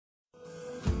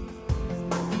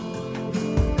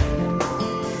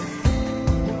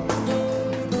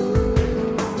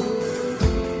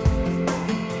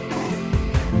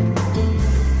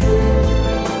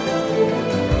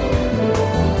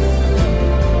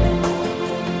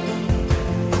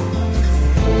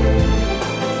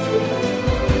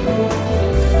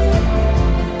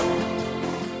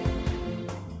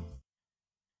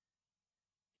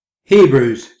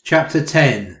Hebrews chapter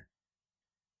 10.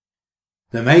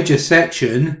 The major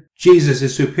section, Jesus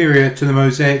is superior to the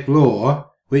Mosaic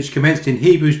law, which commenced in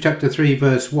Hebrews chapter 3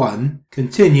 verse 1,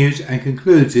 continues and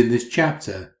concludes in this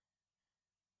chapter.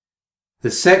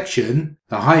 The section,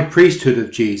 the high priesthood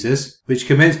of Jesus, which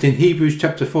commenced in Hebrews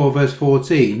chapter 4 verse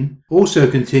 14,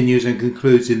 also continues and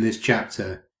concludes in this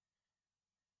chapter.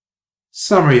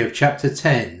 Summary of chapter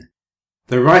 10.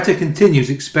 The writer continues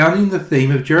expounding the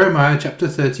theme of Jeremiah chapter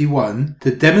 31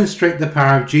 to demonstrate the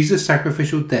power of Jesus'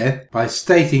 sacrificial death by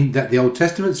stating that the Old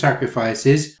Testament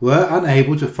sacrifices were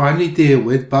unable to finally deal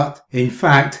with but, in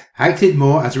fact, acted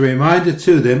more as a reminder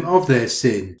to them of their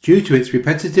sin due to its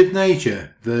repetitive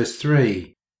nature. Verse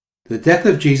 3. The death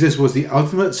of Jesus was the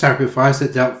ultimate sacrifice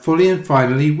that dealt fully and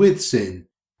finally with sin.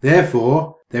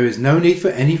 Therefore, there is no need for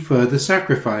any further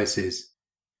sacrifices.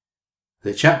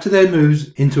 The chapter then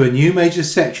moves into a new major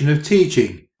section of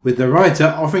teaching, with the writer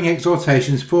offering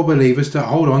exhortations for believers to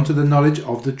hold on to the knowledge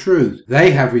of the truth they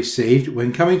have received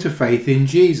when coming to faith in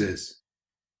Jesus.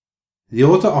 The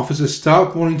author offers a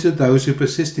stark warning to those who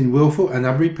persist in willful and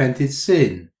unrepented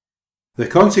sin. The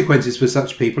consequences for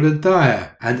such people are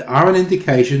dire, and are an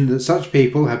indication that such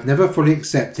people have never fully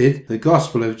accepted the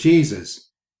gospel of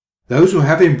Jesus. Those who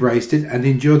have embraced it and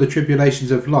endure the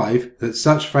tribulations of life that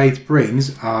such faith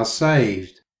brings are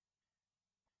saved.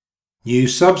 New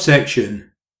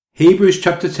subsection. Hebrews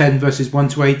chapter 10 verses 1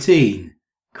 to 18.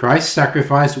 Christ's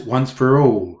sacrifice once for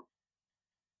all.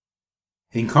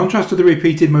 In contrast to the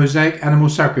repeated Mosaic animal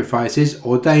sacrifices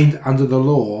ordained under the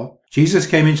law, Jesus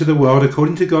came into the world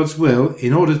according to God's will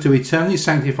in order to eternally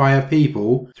sanctify a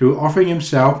people through offering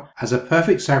himself as a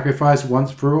perfect sacrifice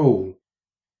once for all.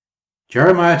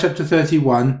 Jeremiah chapter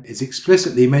 31 is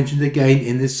explicitly mentioned again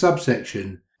in this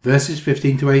subsection, verses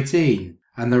 15 to 18,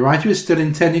 and the writer is still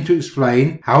intending to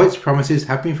explain how its promises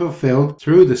have been fulfilled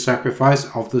through the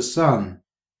sacrifice of the Son.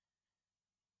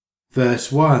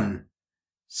 Verse 1.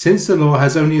 Since the law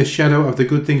has only a shadow of the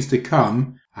good things to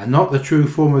come, and not the true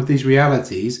form of these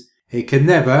realities, it can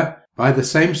never, by the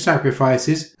same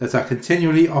sacrifices that are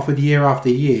continually offered year after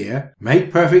year,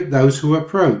 make perfect those who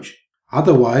approach.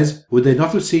 Otherwise, would they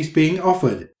not have ceased being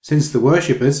offered, since the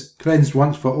worshippers, cleansed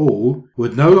once for all,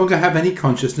 would no longer have any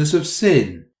consciousness of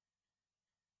sin?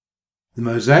 The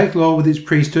Mosaic law with its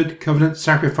priesthood, covenant,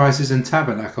 sacrifices and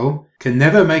tabernacle can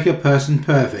never make a person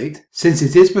perfect, since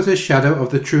it is but a shadow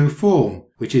of the true form,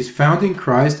 which is found in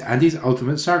Christ and his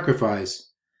ultimate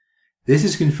sacrifice. This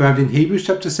is confirmed in Hebrews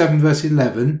chapter 7 verse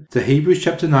 11 to Hebrews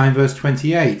chapter 9 verse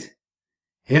 28.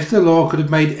 If the law could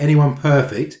have made anyone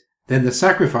perfect, then the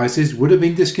sacrifices would have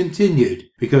been discontinued,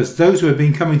 because those who had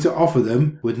been coming to offer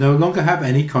them would no longer have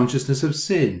any consciousness of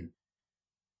sin.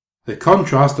 The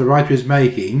contrast the writer is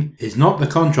making is not the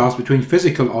contrast between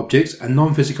physical objects and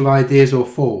non-physical ideas or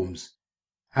forms.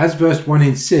 As verse 1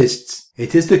 insists,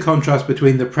 it is the contrast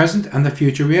between the present and the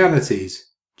future realities.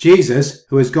 Jesus,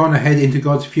 who has gone ahead into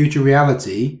God's future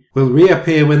reality, will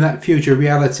reappear when that future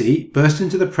reality bursts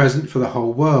into the present for the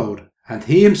whole world. And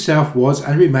he himself was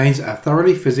and remains a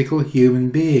thoroughly physical human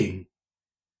being.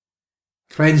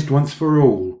 Cleansed once for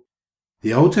all.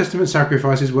 The Old Testament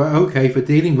sacrifices were okay for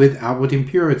dealing with outward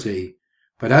impurity,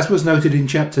 but as was noted in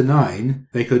chapter 9,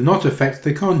 they could not affect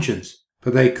the conscience,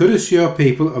 but they could assure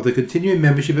people of the continuing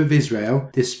membership of Israel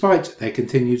despite their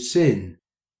continued sin.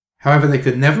 However, they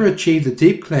could never achieve the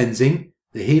deep cleansing,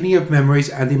 the healing of memories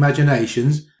and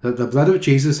imaginations that the blood of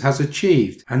Jesus has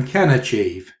achieved and can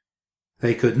achieve.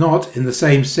 They could not, in the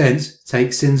same sense,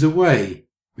 take sins away,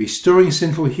 restoring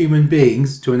sinful human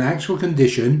beings to an actual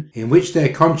condition in which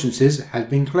their consciences had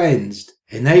been cleansed,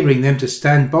 enabling them to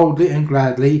stand boldly and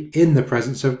gladly in the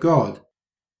presence of God.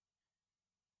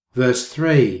 Verse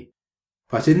 3.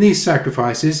 But in these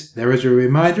sacrifices there is a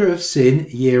reminder of sin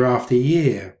year after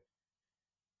year.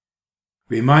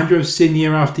 Reminder of sin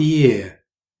year after year.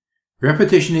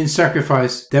 Repetition in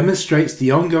sacrifice demonstrates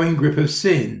the ongoing grip of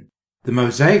sin. The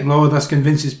Mosaic law thus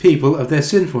convinces people of their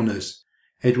sinfulness.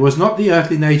 It was not the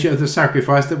earthly nature of the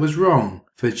sacrifice that was wrong,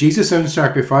 for Jesus' own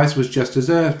sacrifice was just as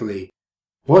earthly.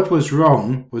 What was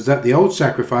wrong was that the old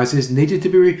sacrifices needed to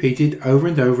be repeated over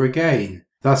and over again,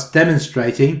 thus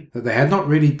demonstrating that they had not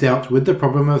really dealt with the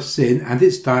problem of sin and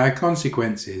its dire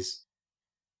consequences.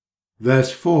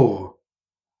 Verse 4.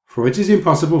 For it is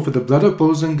impossible for the blood of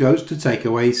bulls and goats to take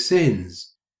away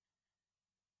sins.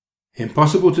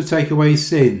 Impossible to take away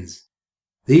sins.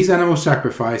 These animal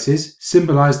sacrifices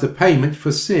symbolized the payment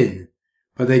for sin,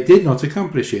 but they did not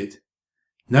accomplish it.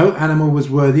 No animal was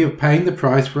worthy of paying the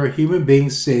price for a human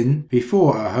being's sin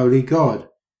before a holy God.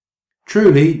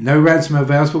 Truly, no ransom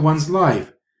avails for one's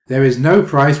life. There is no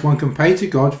price one can pay to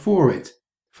God for it.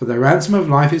 For the ransom of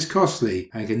life is costly,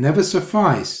 and can never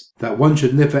suffice, that one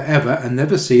should live forever and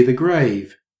never see the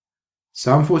grave.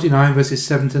 Psalm 49 verses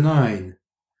 7-9.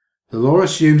 The law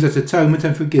assumes that atonement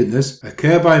and forgiveness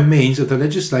occur by means of the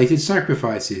legislated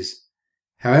sacrifices.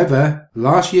 However,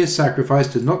 last year's sacrifice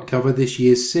did not cover this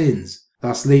year's sins,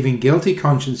 thus leaving guilty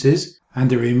consciences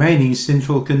and a remaining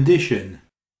sinful condition.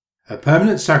 A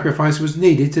permanent sacrifice was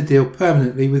needed to deal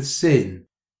permanently with sin.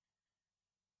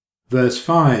 Verse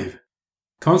 5.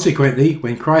 Consequently,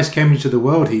 when Christ came into the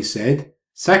world, he said,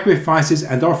 "Sacrifices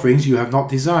and offerings you have not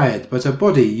desired, but a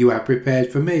body you have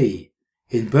prepared for me.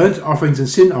 In burnt offerings and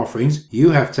sin offerings you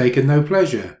have taken no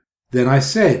pleasure." Then I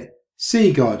said,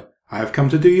 "See, God, I have come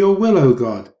to do your will, O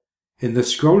God. In the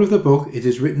scroll of the book it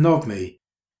is written of me."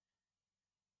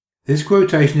 This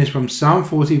quotation is from Psalm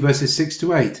 40 verses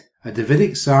 6-8, a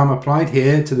Davidic psalm applied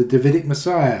here to the Davidic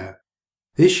Messiah.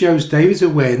 This shows David's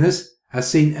awareness, as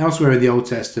seen elsewhere in the Old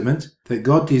Testament, that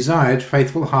God desired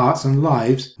faithful hearts and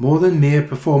lives more than mere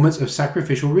performance of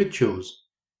sacrificial rituals.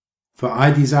 "For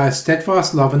I desire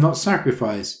steadfast love and not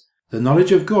sacrifice, the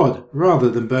knowledge of God rather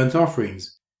than burnt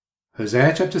offerings."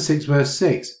 Hosea chapter 6 verse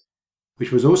 6,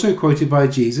 which was also quoted by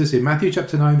Jesus in Matthew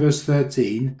chapter 9 verse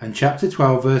 13 and chapter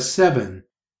 12 verse 7.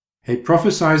 It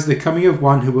prophesies the coming of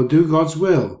one who will do God's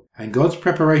will and God's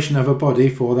preparation of a body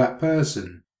for that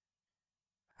person.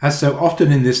 As so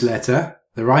often in this letter,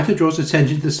 the writer draws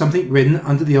attention to something written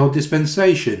under the old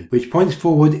dispensation, which points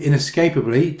forward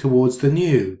inescapably towards the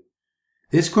new.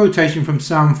 This quotation from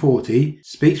Psalm 40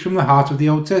 speaks from the heart of the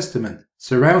Old Testament,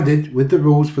 surrounded with the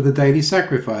rules for the daily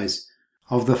sacrifice,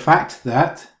 of the fact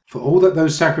that, for all that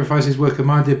those sacrifices were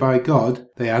commanded by God,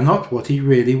 they are not what he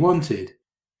really wanted.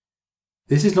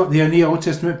 This is not the only Old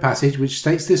Testament passage which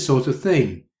states this sort of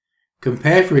thing.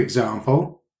 Compare, for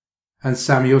example, "And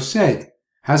Samuel said,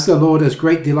 Has the Lord as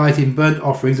great delight in burnt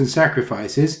offerings and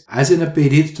sacrifices as in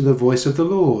obedience to the voice of the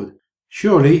Lord?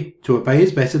 Surely to obey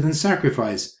is better than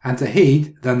sacrifice, and to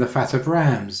heed than the fat of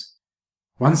rams."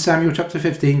 1 Samuel chapter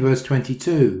 15 verse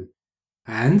 22.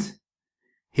 And,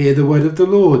 "Hear the word of the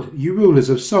Lord, you rulers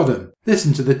of Sodom.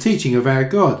 Listen to the teaching of our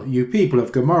God, you people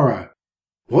of Gomorrah.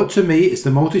 What to me is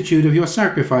the multitude of your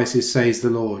sacrifices, says the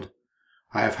Lord.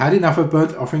 I have had enough of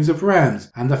burnt offerings of rams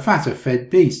and the fat of fed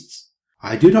beasts.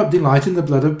 I do not delight in the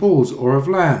blood of bulls or of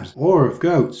lambs or of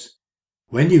goats.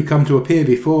 When you come to appear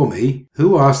before me,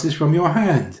 who asks this from your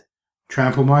hand?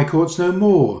 Trample my courts no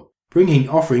more. Bringing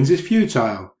offerings is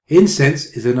futile. Incense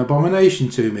is an abomination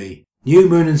to me. New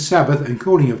moon and Sabbath and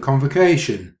calling of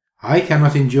convocation. I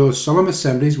cannot endure solemn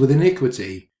assemblies with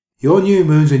iniquity. Your new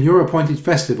moons and your appointed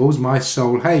festivals my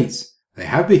soul hates. They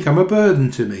have become a burden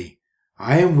to me.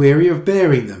 I am weary of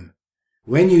bearing them.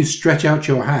 When you stretch out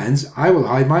your hands, I will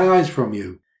hide my eyes from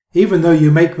you. Even though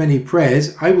you make many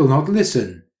prayers, I will not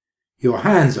listen. Your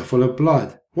hands are full of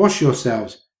blood. Wash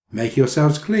yourselves. Make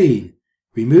yourselves clean.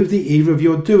 Remove the evil of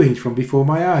your doings from before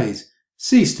my eyes.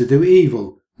 Cease to do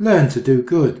evil. Learn to do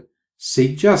good.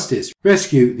 Seek justice.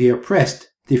 Rescue the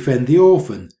oppressed. Defend the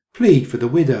orphan. Plead for the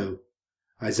widow.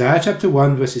 Isaiah chapter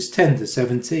 1 verses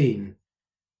 10-17.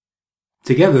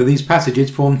 Together these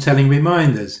passages form telling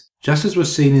reminders, just as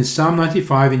was seen in Psalm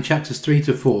 95 in chapters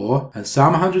 3-4 and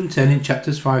Psalm 110 in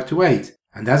chapters 5-8,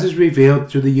 and as is revealed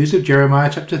through the use of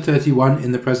Jeremiah chapter 31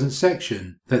 in the present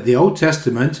section, that the Old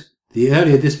Testament, the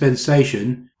earlier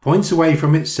dispensation, points away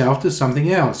from itself to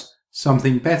something else,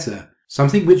 something better,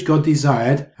 something which God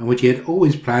desired and which he had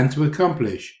always planned to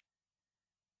accomplish.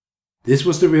 This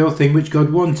was the real thing which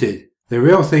God wanted, the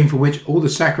real thing for which all the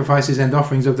sacrifices and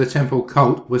offerings of the temple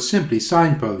cult were simply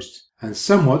signposts, and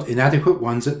somewhat inadequate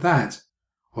ones at that.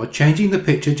 Or changing the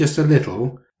picture just a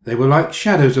little, they were like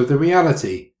shadows of the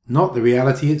reality, not the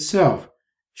reality itself,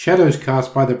 shadows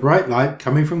cast by the bright light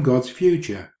coming from God's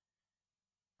future.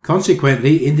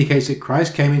 Consequently, indicates that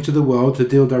Christ came into the world to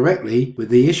deal directly with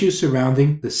the issues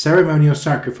surrounding the ceremonial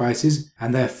sacrifices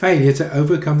and their failure to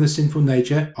overcome the sinful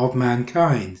nature of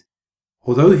mankind.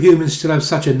 Although humans still have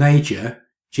such a nature,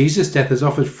 Jesus' death has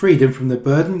offered freedom from the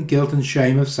burden, guilt and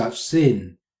shame of such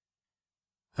sin.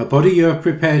 A body you have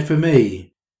prepared for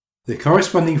me. The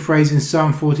corresponding phrase in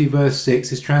Psalm 40 verse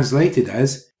 6 is translated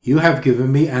as, "You have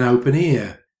given me an open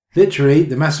ear." Literally,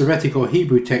 the Masoretic or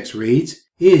Hebrew text reads,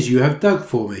 "Ears you have dug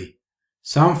for me."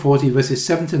 Psalm 40 verses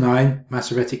 7-9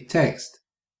 Masoretic text.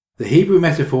 The Hebrew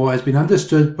metaphor has been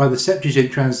understood by the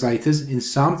Septuagint translators in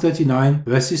Psalm 39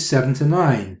 verses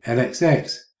 7-9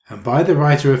 LXX, and by the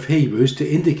writer of Hebrews to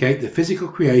indicate the physical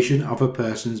creation of a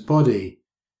person's body.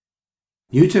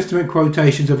 New Testament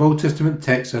quotations of Old Testament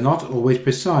texts are not always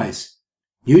precise.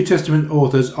 New Testament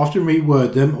authors often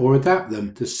reword them or adapt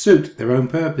them to suit their own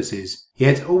purposes,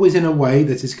 yet always in a way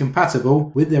that is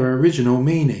compatible with their original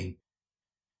meaning.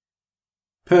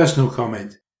 Personal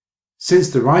comment. Since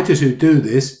the writers who do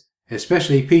this,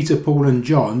 especially Peter, Paul and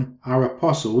John, are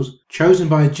apostles, chosen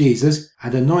by Jesus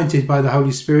and anointed by the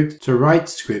Holy Spirit to write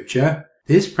Scripture,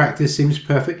 this practice seems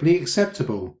perfectly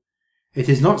acceptable. It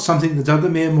is not something that other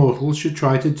mere mortals should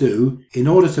try to do in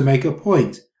order to make a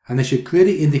point, and they should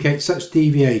clearly indicate such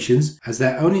deviations as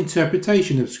their own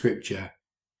interpretation of Scripture.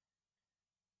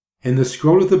 In the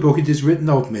scroll of the book it is written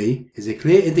of me is a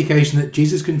clear indication that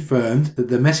Jesus confirmed that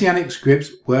the Messianic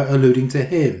scripts were alluding to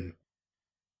him.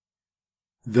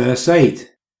 Verse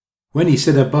 8. When he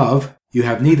said above, "You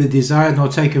have neither desired nor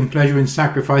taken pleasure in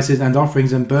sacrifices and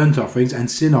offerings and burnt offerings and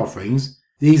sin offerings,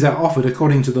 these are offered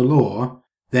according to the law,"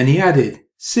 then he added,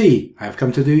 "See, I have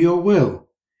come to do your will."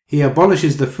 He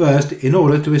abolishes the first in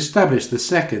order to establish the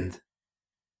second.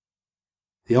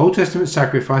 The Old Testament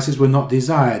sacrifices were not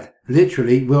desired,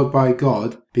 literally willed by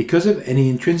God, because of any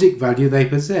intrinsic value they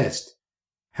possessed.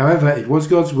 However, it was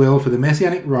God's will for the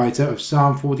Messianic writer of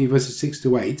Psalm 40 verses 6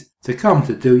 to 8 to come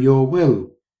to do your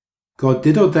will. God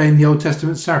did ordain the Old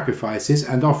Testament sacrifices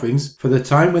and offerings for the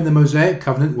time when the Mosaic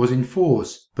covenant was in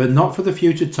force, but not for the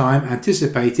future time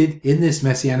anticipated in this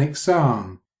Messianic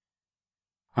psalm.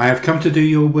 I have come to do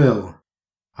your will.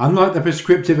 Unlike the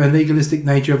prescriptive and legalistic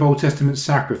nature of Old Testament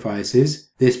sacrifices,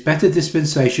 this better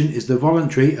dispensation is the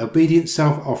voluntary, obedient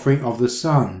self-offering of the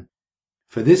Son.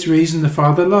 For this reason the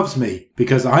Father loves me,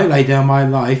 because I lay down my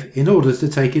life in order to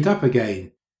take it up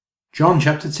again. John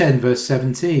chapter 10 verse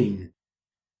 17.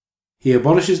 He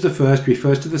abolishes the first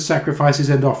refers to the sacrifices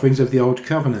and offerings of the Old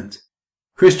Covenant.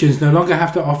 Christians no longer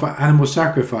have to offer animal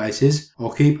sacrifices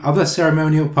or keep other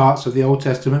ceremonial parts of the Old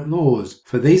Testament laws,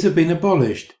 for these have been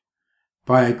abolished.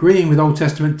 By agreeing with Old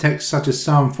Testament texts such as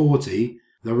Psalm 40,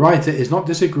 the writer is not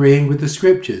disagreeing with the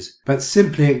Scriptures, but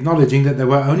simply acknowledging that they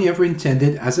were only ever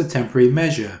intended as a temporary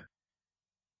measure.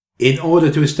 In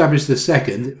order to establish the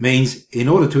second means in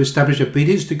order to establish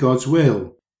obedience to God's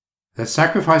will. The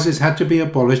sacrifices had to be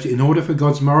abolished in order for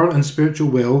God's moral and spiritual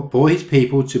will for his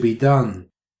people to be done.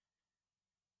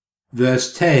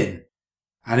 Verse 10.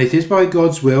 And it is by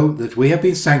God's will that we have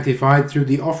been sanctified through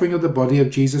the offering of the body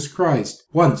of Jesus Christ,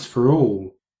 once for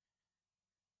all.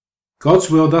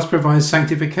 God's will thus provides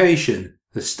sanctification,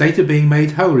 the state of being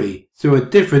made holy, through a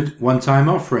different one-time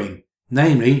offering,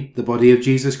 namely the body of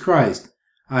Jesus Christ,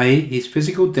 i.e. his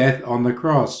physical death on the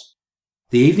cross.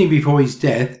 The evening before his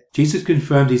death, Jesus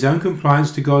confirmed his own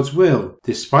compliance to God's will,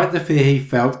 despite the fear he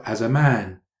felt as a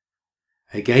man.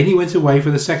 Again he went away for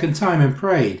the second time and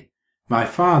prayed, "My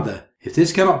Father, if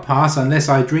this cannot pass unless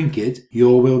I drink it,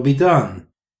 your will be done."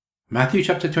 Matthew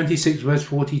chapter 26 verse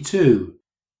 42.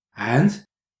 And,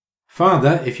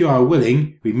 "Father, if you are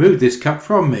willing, remove this cup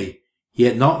from me,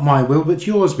 yet not my will but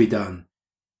yours be done."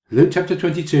 Luke chapter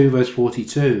 22 verse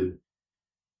 42.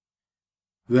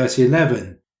 Verse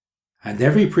 11. And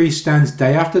every priest stands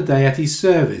day after day at his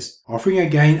service, offering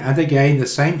again and again the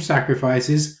same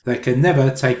sacrifices that can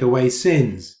never take away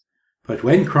sins. But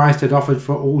when Christ had offered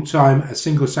for all time a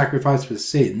single sacrifice for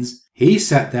sins, he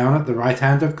sat down at the right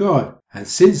hand of God, and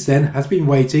since then has been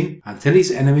waiting until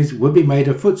his enemies would be made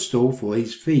a footstool for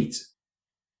his feet.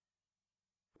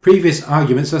 Previous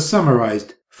arguments are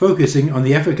summarized, focusing on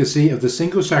the efficacy of the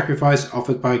single sacrifice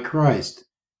offered by Christ.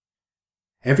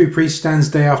 Every priest stands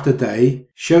day after day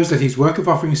shows that his work of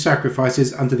offering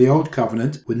sacrifices under the Old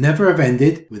Covenant would never have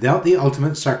ended without the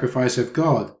ultimate sacrifice of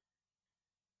God.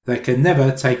 That can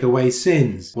never take away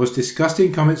sins was discussed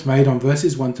in comments made on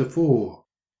verses 1 to 4.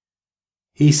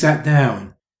 He sat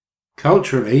down.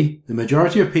 Culturally, the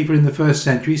majority of people in the first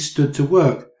century stood to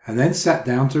work and then sat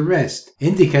down to rest,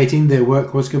 indicating their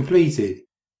work was completed.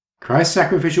 Christ's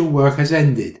sacrificial work has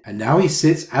ended, and now he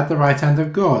sits at the right hand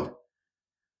of God.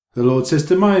 The Lord says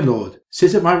to my Lord,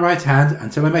 "Sit at my right hand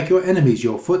until I make your enemies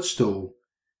your footstool."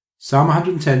 Psalm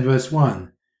 110 verse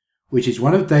 1, which is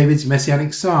one of David's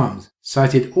messianic psalms,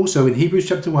 cited also in Hebrews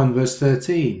chapter 1 verse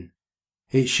 13.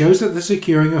 It shows that the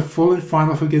securing of full and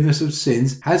final forgiveness of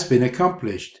sins has been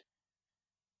accomplished.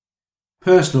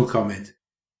 Personal comment.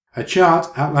 A chart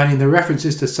outlining the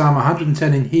references to Psalm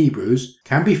 110 in Hebrews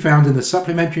can be found in the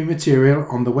supplementary material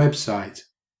on the website.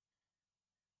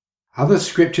 Other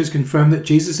scriptures confirm that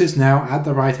Jesus is now at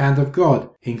the right hand of God,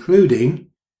 including,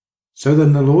 "So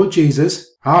then the Lord Jesus,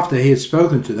 after he had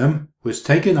spoken to them, was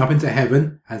taken up into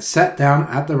heaven and sat down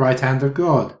at the right hand of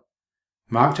God."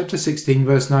 Mark chapter 16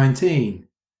 verse 19.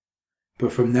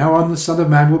 "But from now on the Son of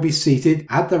Man will be seated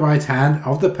at the right hand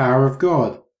of the power of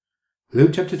God."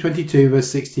 Luke chapter 22 verse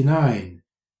 69.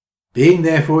 Being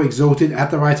therefore exalted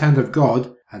at the right hand of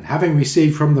God, and having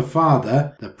received from the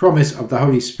Father the promise of the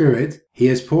Holy Spirit, he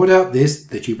has poured out this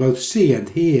that you both see and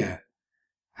hear.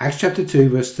 Acts chapter 2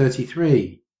 verse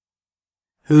 33.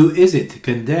 Who is it to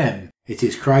condemn? It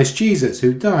is Christ Jesus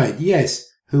who died, yes,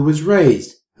 who was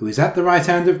raised, who is at the right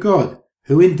hand of God,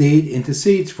 who indeed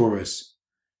intercedes for us.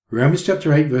 Romans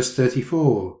chapter 8 verse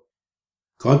 34.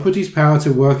 God put his power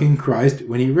to work in Christ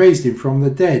when he raised him from the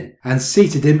dead and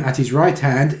seated him at his right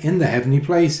hand in the heavenly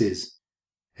places.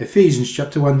 Ephesians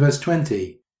chapter 1 verse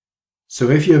 20.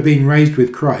 So if you have been raised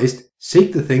with Christ,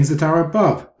 seek the things that are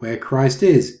above, where Christ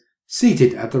is,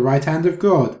 seated at the right hand of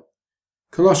God.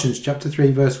 Colossians chapter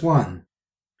 3 verse 1.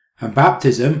 And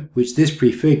baptism, which this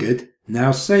prefigured,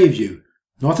 now saves you,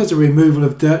 not as a removal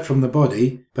of dirt from the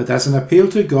body, but as an appeal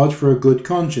to God for a good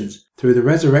conscience, through the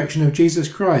resurrection of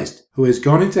Jesus Christ, who has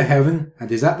gone into heaven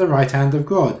and is at the right hand of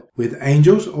God, with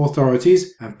angels,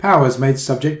 authorities, and powers made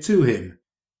subject to him.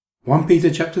 1 Peter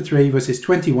chapter 3 verses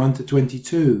 21 to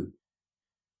 22.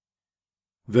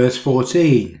 Verse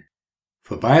 14.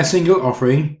 For by a single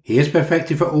offering he has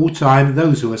perfected for all time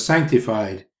those who are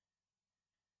sanctified.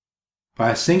 By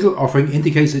a single offering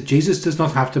indicates that Jesus does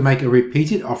not have to make a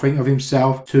repeated offering of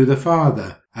himself to the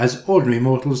Father, as ordinary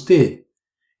mortals did.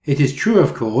 It is true,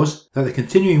 of course, that the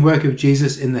continuing work of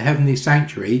Jesus in the heavenly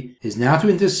sanctuary is now to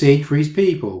intercede for his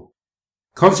people.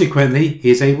 Consequently, he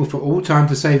is able for all time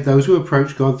to save those who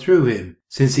approach God through him,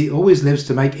 since he always lives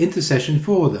to make intercession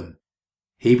for them.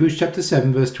 Hebrews chapter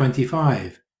 7 verse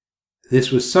 25.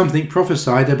 This was something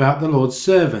prophesied about the Lord's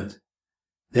servant.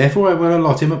 Therefore I will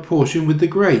allot him a portion with the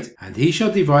great, and he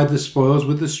shall divide the spoils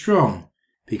with the strong.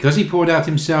 Because he poured out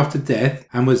himself to death,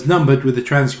 and was numbered with the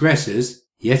transgressors,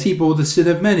 yet he bore the sin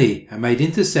of many, and made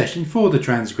intercession for the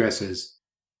transgressors.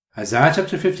 Isaiah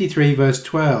chapter 53 verse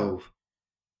 12.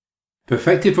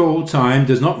 Perfected for all time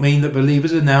does not mean that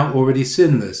believers are now already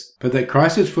sinless, but that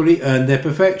Christ has fully earned their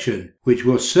perfection, which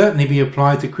will certainly be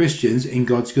applied to Christians in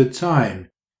God's good time.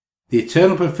 The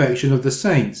eternal perfection of the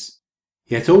saints.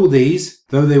 Yet all these,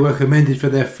 though they were commended for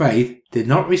their faith, did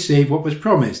not receive what was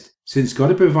promised, since God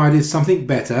had provided something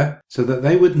better, so that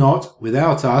they would not,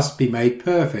 without us, be made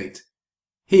perfect.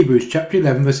 Hebrews chapter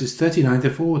 11 verses 39 to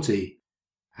 40.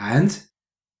 And,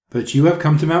 but you have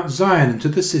come to Mount Zion and to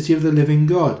the city of the living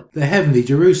God, the heavenly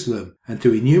Jerusalem, and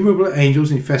to innumerable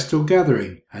angels in festal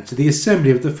gathering, and to the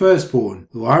assembly of the firstborn,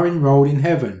 who are enrolled in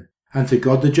heaven, and to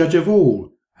God the judge of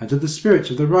all, and to the spirits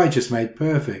of the righteous made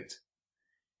perfect.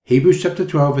 Hebrews chapter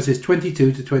 12 verses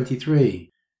 22 to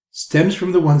 23 stems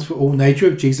from the once for all nature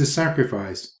of Jesus'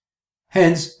 sacrifice.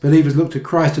 Hence, believers look to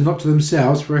Christ and not to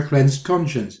themselves for a cleansed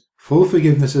conscience, full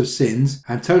forgiveness of sins,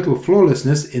 and total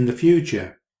flawlessness in the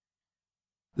future.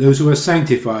 Those who are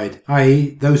sanctified,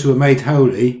 i.e., those who are made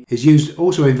holy, is used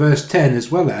also in verse 10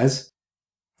 as well as,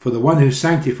 for the one who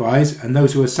sanctifies and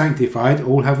those who are sanctified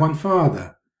all have one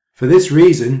Father. For this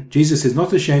reason, Jesus is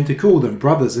not ashamed to call them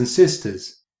brothers and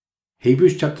sisters.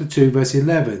 Hebrews chapter 2 verse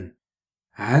 11.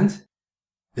 And,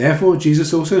 therefore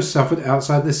Jesus also suffered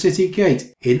outside the city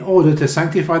gate in order to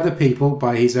sanctify the people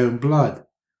by his own blood.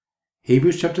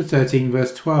 Hebrews chapter 13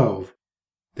 verse 12.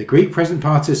 The Greek present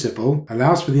participle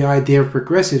allows for the idea of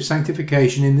progressive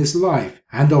sanctification in this life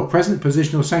and or present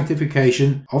positional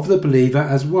sanctification of the believer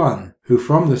as one who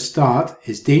from the start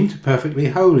is deemed perfectly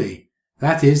holy,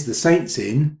 that is, the saints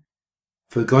in,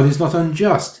 for God is not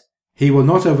unjust. He will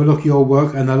not overlook your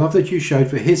work and the love that you showed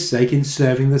for his sake in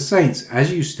serving the saints,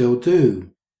 as you still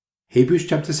do. Hebrews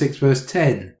chapter 6 verse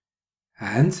 10.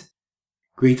 And,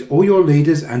 greet all your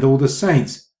leaders and all the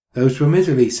saints. Those from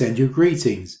Italy send you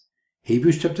greetings.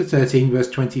 Hebrews chapter 13 verse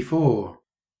 24.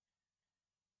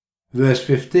 Verse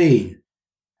 15.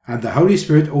 And the Holy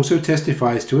Spirit also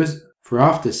testifies to us, for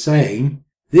after saying,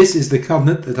 This is the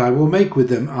covenant that I will make with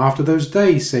them after those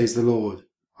days, says the Lord.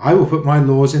 I will put my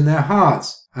laws in their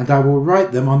hearts, and I will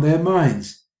write them on their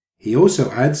minds. He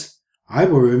also adds, I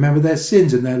will remember their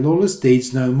sins and their lawless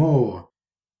deeds no more.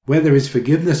 Where there is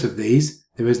forgiveness of these,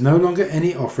 there is no longer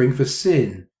any offering for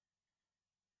sin.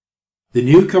 The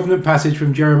New Covenant passage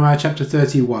from Jeremiah chapter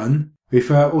 31,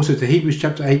 refer also to Hebrews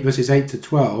chapter 8 verses 8 to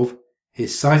 12,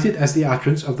 is cited as the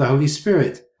utterance of the Holy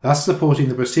Spirit, thus supporting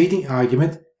the preceding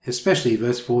argument, especially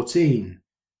verse 14.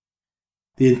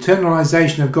 The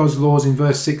internalization of God's laws in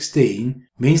verse 16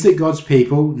 means that God's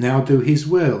people now do his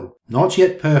will, not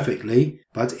yet perfectly,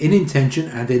 but in intention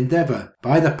and endeavour,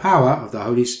 by the power of the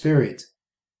Holy Spirit.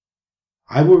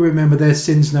 I will remember their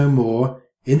sins no more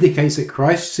indicates that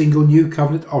Christ's single new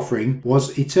covenant offering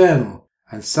was eternal,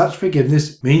 and such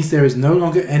forgiveness means there is no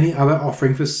longer any other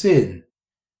offering for sin.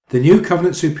 The new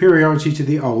covenant superiority to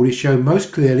the old is shown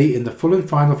most clearly in the full and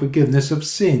final forgiveness of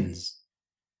sins.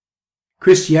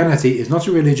 Christianity is not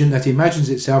a religion that imagines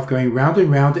itself going round and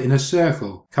round in a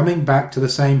circle, coming back to the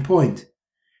same point.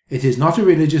 It is not a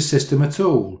religious system at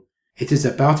all. It is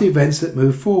about events that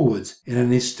move forwards in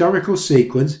an historical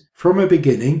sequence from a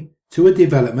beginning to a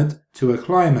development to a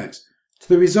climax, to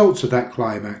the results of that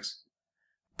climax.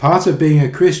 Part of being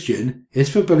a Christian is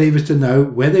for believers to know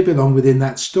where they belong within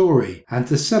that story and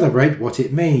to celebrate what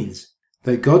it means,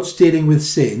 that God's dealing with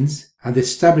sins and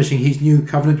establishing his new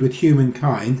covenant with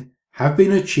humankind have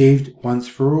been achieved once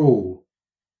for all.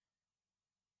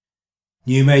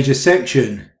 New major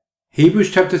section.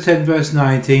 Hebrews chapter 10 verse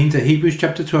 19 to Hebrews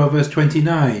chapter 12 verse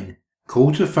 29.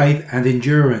 Call to faith and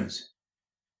endurance.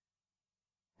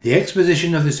 The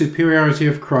exposition of the superiority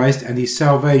of Christ and his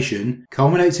salvation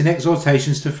culminates in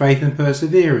exhortations to faith and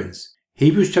perseverance.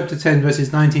 Hebrews chapter 10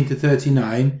 verses 19 to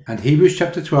 39 and Hebrews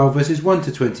chapter 12 verses 1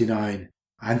 to 29.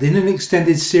 And in an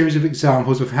extended series of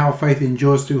examples of how faith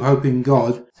endures through hope in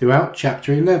God throughout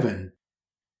chapter 11.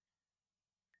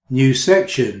 New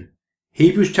section.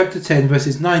 Hebrews chapter 10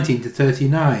 verses 19 to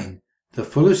 39. The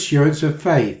full assurance of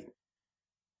faith.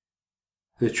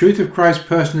 The truth of Christ's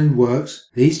person and works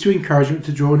leads to encouragement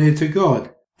to draw near to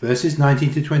God, verses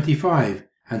 19 to 25,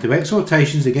 and to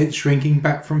exhortations against shrinking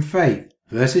back from faith,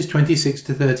 verses 26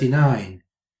 to 39.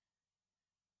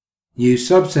 New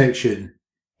subsection.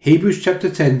 Hebrews chapter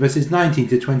 10 verses 19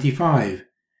 to 25.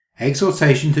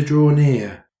 Exhortation to draw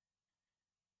near.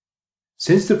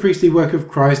 Since the priestly work of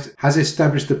Christ has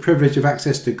established the privilege of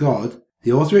access to God,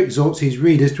 the author exhorts his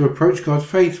readers to approach God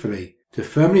faithfully, to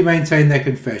firmly maintain their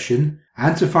confession,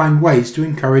 and to find ways to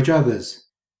encourage others.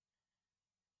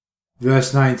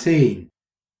 Verse 19.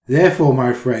 Therefore,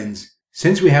 my friends,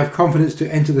 since we have confidence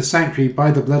to enter the sanctuary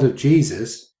by the blood of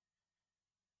Jesus,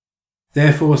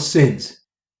 therefore since.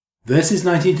 Verses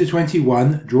 19 to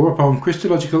 21 draw upon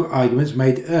Christological arguments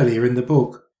made earlier in the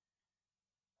book.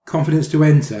 Confidence to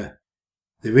enter.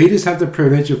 The readers have the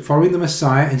privilege of following the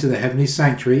Messiah into the heavenly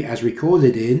sanctuary as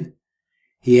recorded in,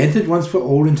 He entered once for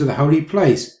all into the holy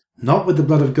place, not with the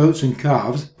blood of goats and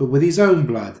calves, but with his own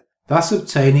blood, thus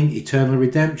obtaining eternal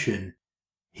redemption.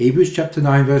 Hebrews chapter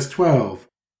 9 verse 12.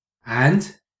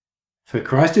 And, for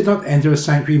Christ did not enter a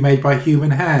sanctuary made by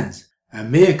human hands, a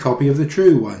mere copy of the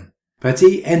true one, but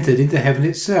he entered into heaven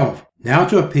itself, now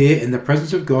to appear in the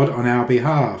presence of God on our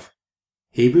behalf.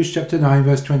 Hebrews chapter 9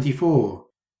 verse 24.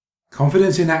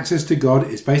 Confidence in access to God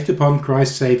is based upon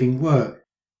Christ's saving work.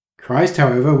 Christ,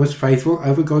 however, was faithful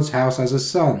over God's house as a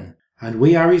son, and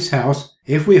we are his house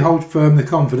if we hold firm the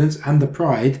confidence and the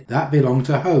pride that belong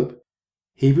to hope.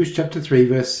 Hebrews chapter 3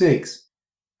 verse 6.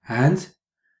 And,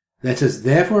 let us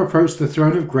therefore approach the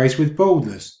throne of grace with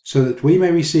boldness, so that we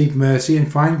may receive mercy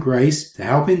and find grace to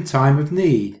help in time of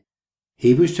need.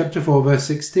 Hebrews chapter 4 verse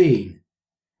 16.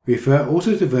 Refer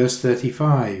also to verse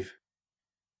 35.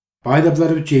 By the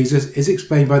blood of Jesus is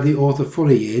explained by the author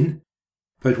fully in,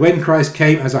 but when Christ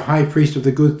came as a high priest of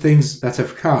the good things that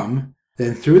have come,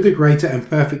 then through the greater and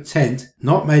perfect tent,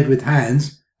 not made with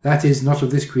hands, that is, not of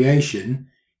this creation,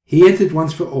 he entered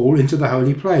once for all into the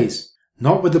holy place,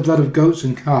 not with the blood of goats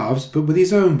and calves, but with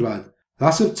his own blood,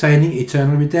 thus obtaining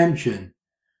eternal redemption.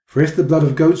 For if the blood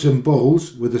of goats and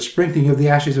bulls, with the sprinkling of the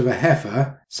ashes of a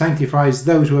heifer, sanctifies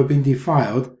those who have been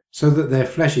defiled, so that their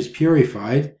flesh is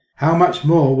purified, how much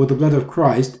more will the blood of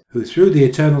Christ, who through the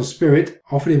eternal Spirit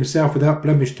offered himself without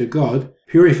blemish to God,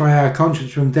 purify our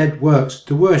conscience from dead works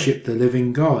to worship the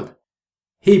living God?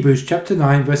 Hebrews chapter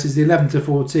 9 verses 11 to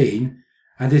 14,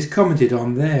 and is commented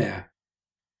on there.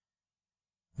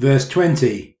 Verse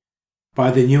 20.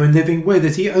 By the new and living way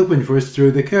that he opened for us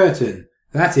through the curtain,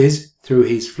 that is, through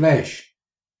his flesh.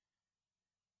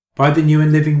 By the new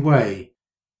and living way.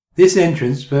 This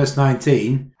entrance, verse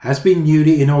 19, has been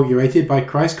newly inaugurated by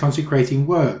Christ's consecrating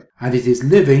work, and it is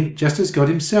living just as God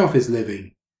himself is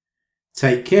living.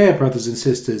 Take care, brothers and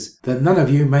sisters, that none of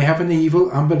you may have an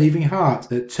evil, unbelieving heart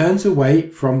that turns away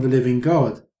from the living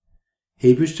God.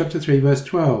 Hebrews chapter 3 verse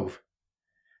 12.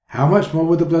 How much more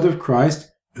will the blood of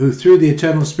Christ, who through the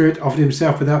eternal Spirit offered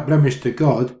himself without blemish to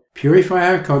God, purify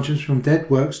our conscience from dead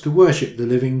works to worship the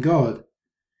living God?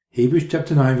 Hebrews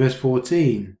chapter 9 verse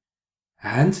 14.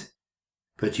 And,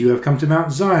 but you have come to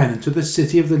Mount Zion and to the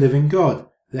city of the living God,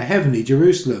 the heavenly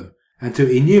Jerusalem, and to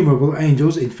innumerable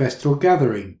angels in festal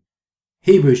gathering.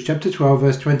 Hebrews chapter 12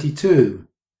 verse 22.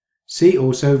 See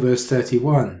also verse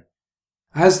 31.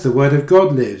 As the word of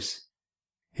God lives.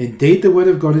 Indeed, the word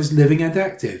of God is living and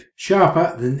active,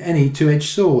 sharper than any two-edged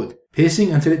sword,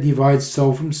 piercing until it divides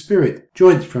soul from spirit,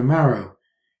 joint from marrow.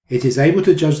 It is able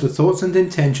to judge the thoughts and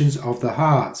intentions of the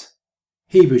heart.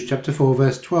 Hebrews chapter 4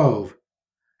 verse 12.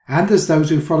 And as those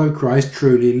who follow Christ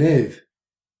truly live.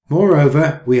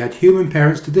 Moreover, we had human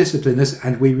parents to discipline us,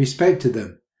 and we respected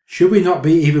them. Should we not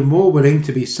be even more willing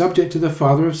to be subject to the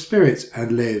Father of spirits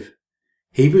and live?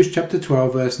 Hebrews chapter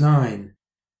 12 verse 9.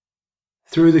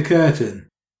 Through the curtain.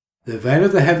 The veil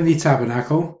of the heavenly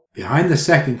tabernacle, behind the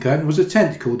second curtain, was a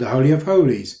tent called the Holy of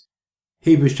Holies.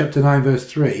 Hebrews chapter 9 verse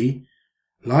 3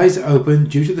 lies open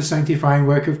due to the sanctifying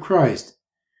work of Christ.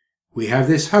 We have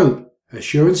this hope, a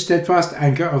sure and steadfast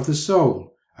anchor of the soul,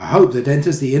 a hope that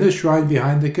enters the inner shrine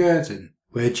behind the curtain,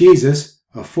 where Jesus,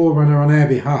 a forerunner on our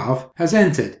behalf, has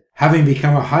entered, having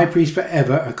become a high priest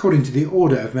forever according to the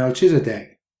order of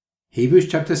Melchizedek. Hebrews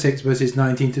chapter 6 verses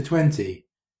 19 to 20.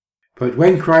 But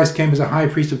when Christ came as a high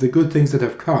priest of the good things that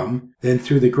have come, then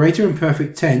through the greater and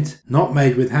perfect tent, not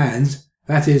made with hands,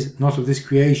 that is, not of this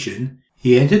creation,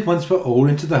 he entered once for all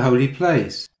into the holy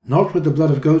place, not with the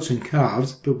blood of goats and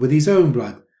calves, but with his own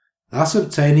blood, thus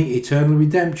obtaining eternal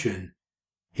redemption.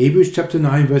 Hebrews chapter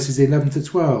 9 verses 11 to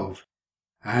 12.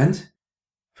 And,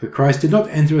 for Christ did not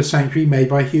enter a sanctuary made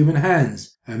by human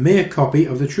hands, a mere copy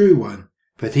of the true one,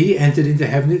 but he entered into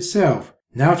heaven itself,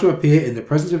 now to appear in the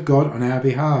presence of God on our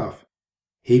behalf.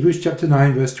 Hebrews chapter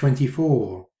 9 verse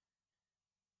 24.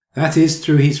 That is,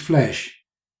 through his flesh.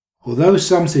 Although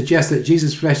some suggest that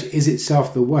Jesus' flesh is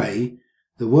itself the way,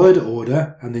 the word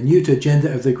order and the neuter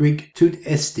gender of the Greek tout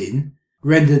estin,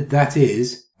 rendered that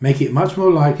is, make it much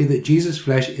more likely that Jesus'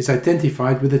 flesh is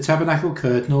identified with the tabernacle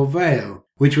curtain or veil,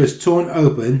 which was torn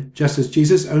open just as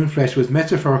Jesus' own flesh was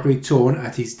metaphorically torn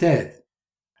at his death.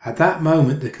 At that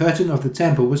moment the curtain of the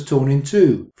temple was torn in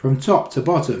two, from top to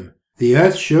bottom. The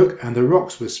earth shook and the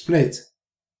rocks were split.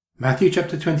 Matthew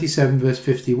chapter 27 verse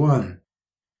 51.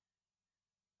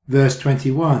 Verse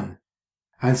 21.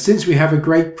 And since we have a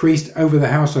great priest over the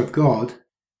house of God.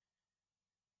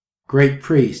 Great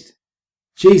priest.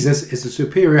 Jesus is the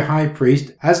superior high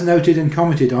priest, as noted and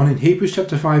commented on in Hebrews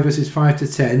chapter 5 verses 5 to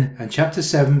 10 and chapter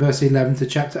 7 verse 11 to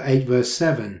chapter 8 verse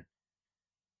 7.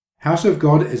 House of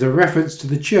God is a reference to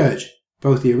the church,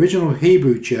 both the original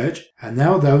Hebrew church and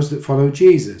now those that follow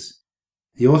Jesus.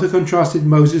 The author contrasted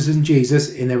Moses and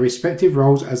Jesus in their respective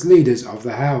roles as leaders of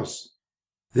the house.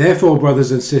 Therefore,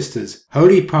 brothers and sisters,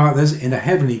 holy partners in a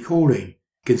heavenly calling,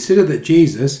 consider that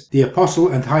Jesus, the apostle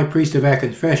and high priest of our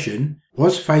confession,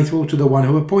 was faithful to the one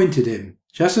who appointed him,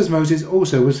 just as Moses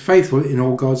also was faithful in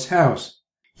all God's house.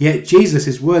 Yet Jesus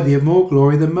is worthy of more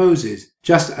glory than Moses,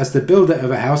 just as the builder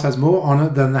of a house has more honour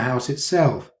than the house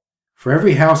itself. For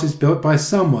every house is built by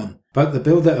someone, but the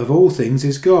builder of all things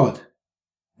is God.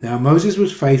 Now Moses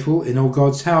was faithful in all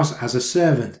God's house as a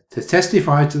servant, to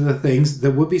testify to the things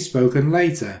that would be spoken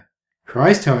later.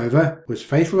 Christ, however, was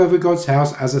faithful over God's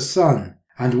house as a son,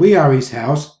 and we are his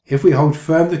house if we hold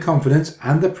firm the confidence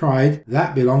and the pride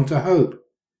that belong to hope.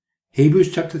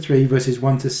 Hebrews chapter 3 verses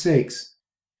 1 to 6.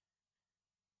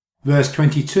 Verse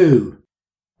 22.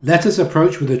 Let us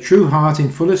approach with a true heart in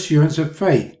full assurance of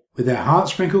faith, with our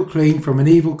hearts sprinkled clean from an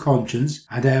evil conscience,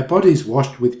 and our bodies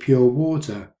washed with pure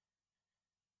water.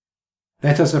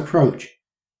 Let us approach.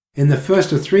 In the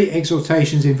first of three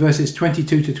exhortations in verses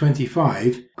 22 to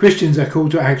 25, Christians are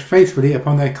called to act faithfully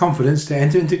upon their confidence to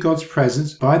enter into God's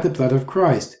presence by the blood of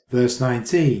Christ. Verse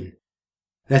 19.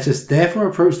 Let us therefore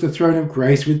approach the throne of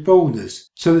grace with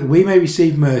boldness, so that we may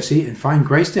receive mercy and find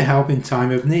grace to help in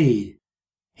time of need.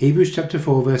 Hebrews chapter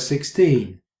 4 verse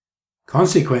 16.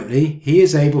 Consequently, he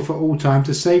is able for all time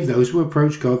to save those who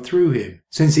approach God through him,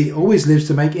 since he always lives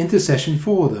to make intercession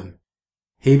for them.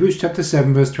 Hebrews chapter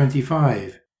 7 verse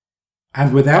 25.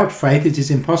 And without faith it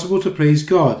is impossible to please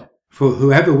God, for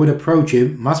whoever would approach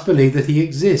him must believe that he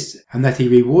exists, and that he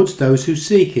rewards those who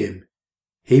seek him.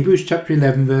 Hebrews chapter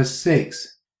 11 verse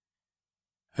 6.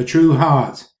 A true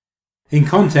heart. In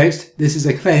context, this is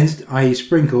a cleansed, i.e.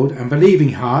 sprinkled, and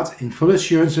believing heart in full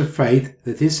assurance of faith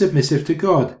that is submissive to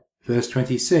God. Verse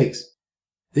 26.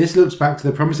 This looks back to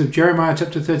the promise of Jeremiah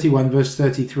chapter 31 verse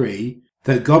 33,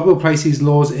 that God will place his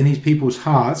laws in his people's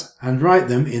hearts and write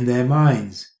them in their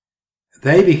minds.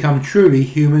 They become truly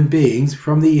human beings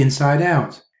from the inside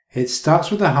out. It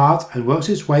starts with the heart and works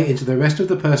its way into the rest of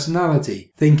the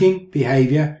personality, thinking,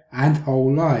 behaviour, and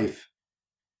whole life.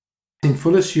 In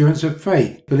full assurance of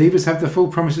faith, believers have the full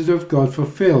promises of God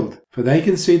fulfilled, for they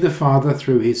can see the Father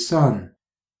through his Son.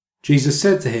 Jesus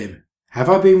said to him, "Have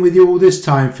I been with you all this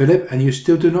time, Philip, and you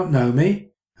still do not know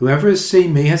me? Whoever has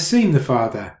seen me has seen the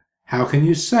Father. How can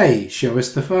you say, 'Show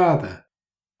us the Father'?"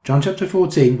 John chapter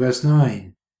 14 verse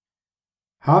 9.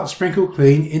 Heart sprinkled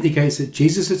clean indicates that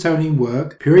Jesus' atoning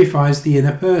work purifies the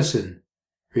inner person.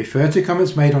 Refer to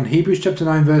comments made on Hebrews chapter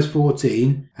 9 verse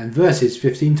 14 and verses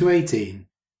 15 to 18.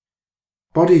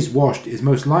 Bodies washed is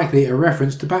most likely a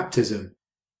reference to baptism.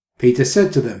 Peter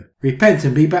said to them, "Repent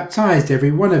and be baptized, every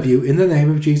one of you, in the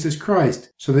name of Jesus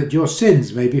Christ, so that your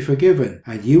sins may be forgiven,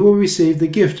 and you will receive the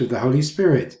gift of the Holy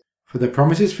Spirit. For the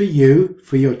promise is for you,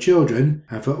 for your children,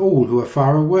 and for all who are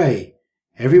far away,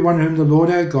 everyone whom the Lord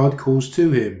our God calls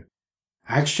to him."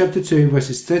 Acts chapter 2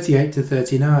 verses 38 to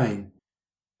 39.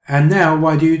 And now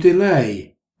why do you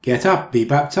delay? Get up, be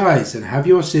baptized, and have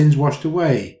your sins washed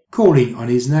away, calling on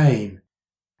his name.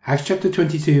 Acts chapter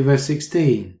 22 verse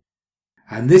 16.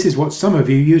 And this is what some of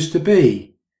you used to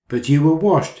be. But you were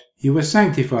washed, you were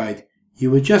sanctified, you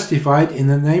were justified in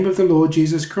the name of the Lord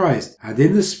Jesus Christ, and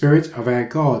in the Spirit of our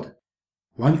God.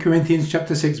 1 Corinthians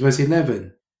chapter 6 verse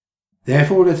 11.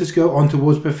 Therefore let us go on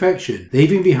towards perfection,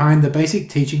 leaving behind the basic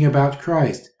teaching about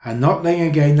Christ, and not laying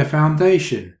again the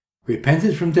foundation,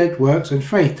 repentance from dead works and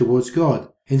faith towards God,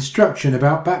 instruction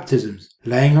about baptisms,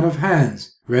 laying on of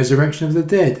hands, resurrection of the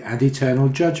dead, and eternal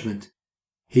judgment.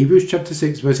 Hebrews chapter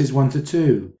 6 verses 1 to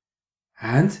 2.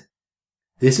 And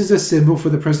this is a symbol for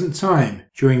the present time,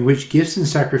 during which gifts and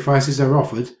sacrifices are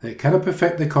offered that cannot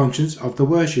perfect the conscience of the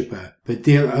worshipper, but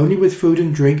deal only with food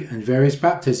and drink and various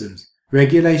baptisms,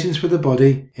 regulations for the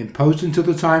body, imposed until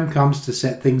the time comes to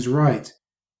set things right.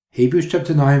 Hebrews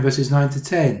chapter 9 verses 9 to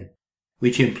 10,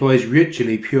 which employs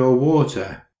ritually pure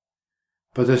water.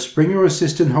 But a spring or a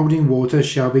cistern holding water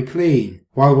shall be clean,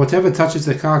 while whatever touches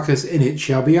the carcass in it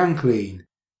shall be unclean.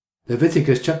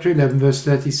 Leviticus chapter 11 verse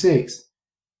 36.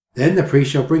 Then the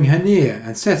priest shall bring her near,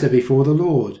 and set her before the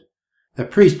Lord. The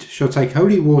priest shall take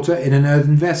holy water in an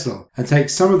earthen vessel, and take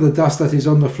some of the dust that is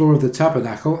on the floor of the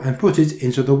tabernacle, and put it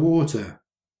into the water.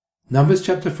 Numbers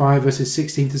chapter 5 verses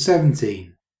 16 to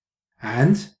 17.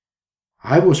 And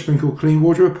I will sprinkle clean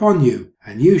water upon you,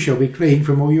 and you shall be clean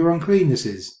from all your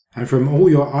uncleannesses, and from all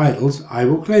your idols I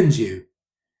will cleanse you.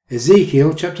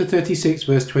 Ezekiel chapter 36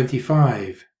 verse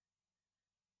 25.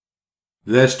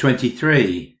 Verse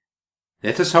 23.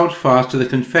 Let us hold fast to the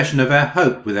confession of our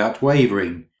hope without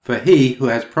wavering, for he who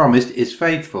has promised is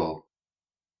faithful.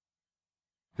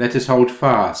 Let us hold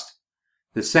fast.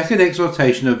 The second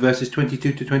exhortation of verses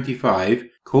 22 to 25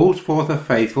 calls forth a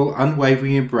faithful,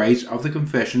 unwavering embrace of the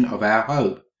confession of our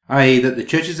hope, i.e. that the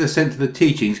church is assent to the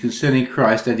teachings concerning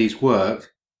Christ and his work.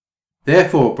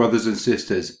 Therefore, brothers and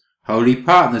sisters, holy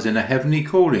partners in a heavenly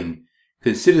calling,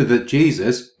 consider that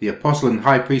Jesus, the apostle and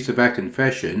high priest of our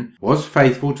confession, was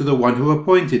faithful to the one who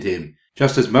appointed him,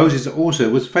 just as Moses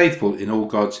also was faithful in all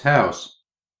God's house.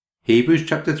 Hebrews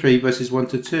chapter 3 verses 1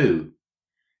 to 2.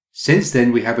 Since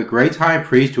then we have a great high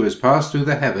priest who has passed through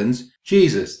the heavens,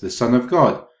 Jesus, the Son of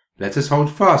God. Let us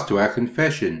hold fast to our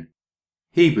confession.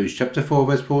 Hebrews chapter 4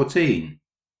 verse 14.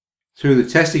 Through the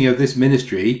testing of this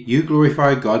ministry, you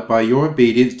glorify God by your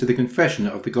obedience to the confession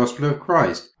of the gospel of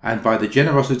Christ, and by the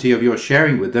generosity of your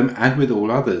sharing with them and with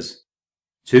all others.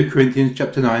 2 Corinthians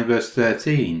chapter 9 verse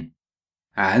 13.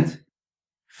 And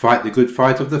fight the good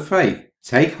fight of the faith.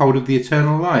 Take hold of the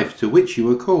eternal life to which you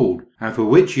were called, and for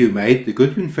which you made the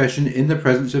good confession in the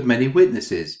presence of many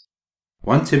witnesses.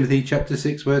 1 Timothy chapter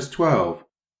 6 verse 12.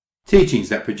 Teachings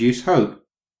that produce hope,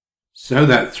 so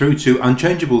that through to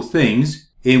unchangeable things,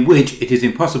 in which it is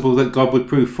impossible that God would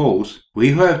prove false, we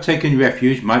who have taken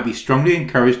refuge might be strongly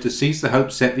encouraged to seize the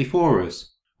hope set before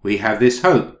us. We have this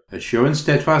hope, a sure and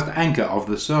steadfast anchor of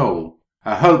the soul,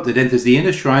 a hope that enters the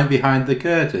inner shrine behind the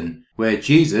curtain, where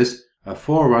Jesus, a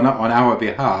forerunner on our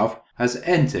behalf, has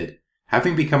entered,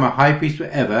 having become a high priest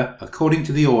forever according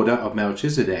to the order of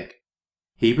Melchizedek.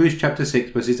 Hebrews chapter 6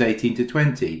 verses 18 to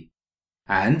 20.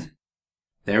 And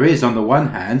there is on the one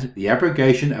hand the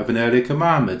abrogation of an earlier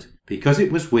commandment, because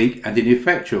it was weak and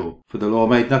ineffectual, for the law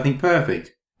made nothing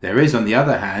perfect. There is on the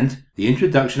other hand the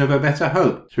introduction of a better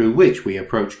hope, through which we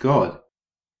approach God.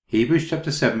 Hebrews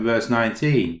chapter 7 verse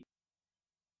 19.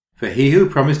 For he who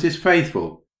promised is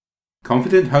faithful.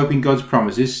 Confident hope in God's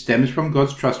promises stems from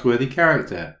God's trustworthy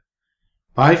character.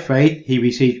 By faith he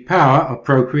received power of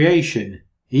procreation,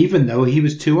 even though he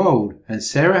was too old, and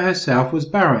Sarah herself was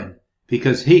barren,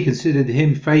 because he considered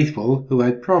him faithful who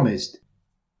had promised.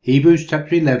 Hebrews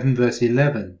chapter 11 verse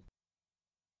 11.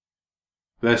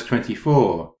 Verse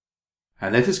 24.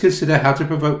 And let us consider how to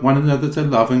provoke one another to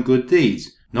love and good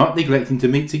deeds, not neglecting to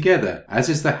meet together, as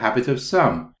is the habit of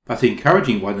some, but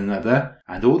encouraging one another,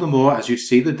 and all the more as you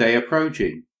see the day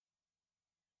approaching.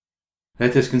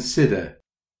 Let us consider.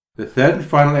 The third and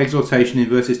final exhortation in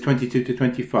verses 22 to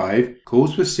 25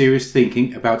 calls for serious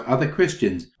thinking about other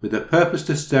Christians, with a purpose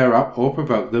to stir up or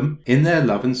provoke them in their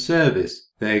love and service,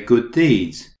 their good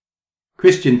deeds.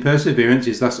 Christian perseverance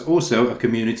is thus also a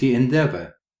community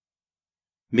endeavour.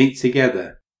 Meet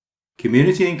together.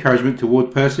 Community encouragement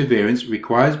toward perseverance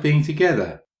requires being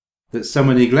together. that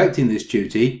someone neglecting this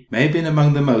duty may have been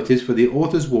among the motives for the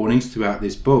author's warnings throughout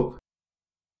this book.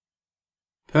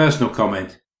 Personal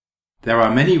comment. There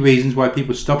are many reasons why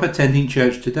people stop attending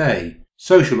church today: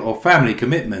 social or family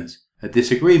commitments, a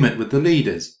disagreement with the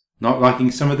leaders, not liking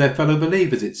some of their fellow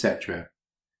believers, etc.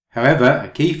 However, a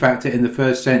key factor in the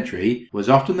first century was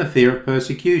often the fear of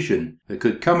persecution that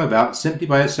could come about simply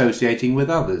by associating with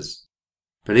others.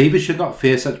 Believers should not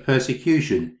fear such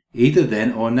persecution, either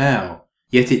then or now,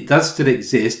 yet it does still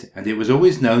exist, and it was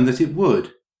always known that it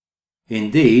would.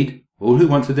 Indeed, all who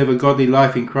want to live a godly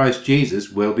life in Christ Jesus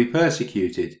will be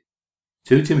persecuted.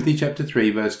 2 Timothy chapter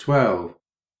 3 verse 12.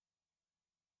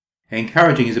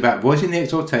 Encouraging is about voicing the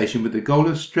exhortation with the goal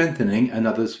of strengthening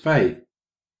another's faith.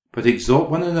 But exhort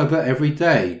one another every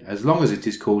day, as long as it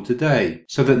is called today,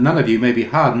 so that none of you may be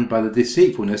hardened by the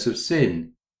deceitfulness of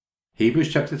sin.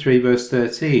 Hebrews chapter 3 verse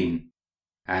 13.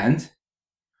 And,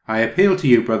 I appeal to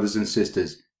you, brothers and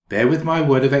sisters, bear with my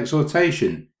word of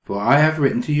exhortation, for I have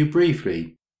written to you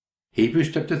briefly.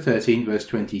 Hebrews chapter 13 verse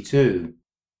 22.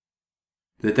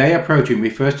 The day approaching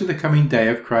refers to the coming day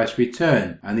of Christ's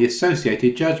return and the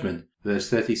associated judgment, verse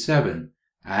 37.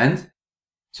 And,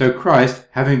 so Christ,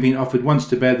 having been offered once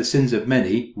to bear the sins of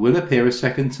many, will appear a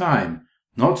second time,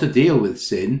 not to deal with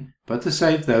sin, but to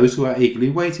save those who are eagerly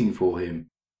waiting for him.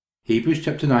 Hebrews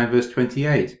chapter 9 verse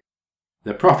 28.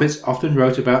 The prophets often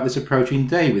wrote about this approaching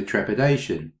day with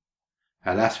trepidation.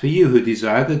 Alas for you who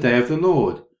desire the day of the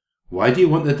Lord. Why do you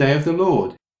want the day of the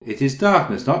Lord? It is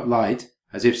darkness, not light,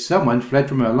 as if someone fled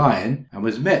from a lion and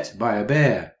was met by a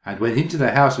bear, and went into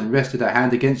the house and rested a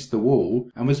hand against the wall,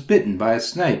 and was bitten by a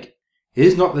snake.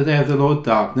 Is not the day of the Lord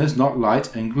darkness, not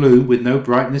light, and gloom with no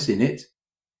brightness in it?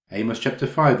 Amos chapter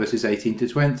 5 verses 18 to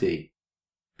 20.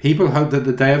 People hoped that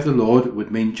the day of the Lord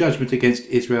would mean judgment against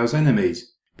Israel's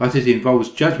enemies, but it involves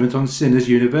judgment on sinners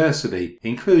universally,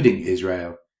 including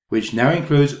Israel, which now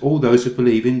includes all those who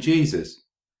believe in Jesus.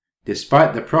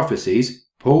 Despite the prophecies,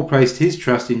 Paul placed his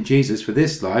trust in Jesus for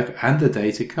this life and the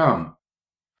day to come.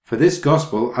 For this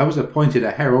gospel I was appointed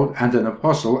a herald and an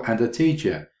apostle and a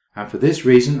teacher, and for this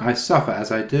reason I suffer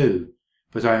as I do.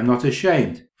 But I am not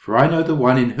ashamed, for I know the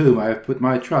one in whom I have put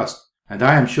my trust, and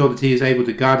I am sure that he is able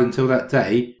to guard until that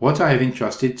day what I have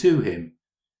entrusted to him.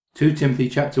 2 Timothy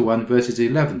chapter 1 verses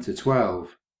 11 to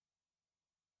 12.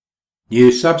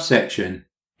 New subsection.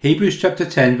 Hebrews chapter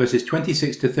 10 verses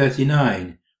 26 to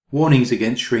 39. Warnings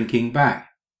against shrinking back.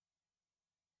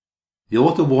 The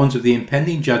author warns of the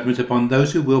impending judgment upon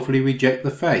those who willfully reject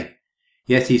the faith,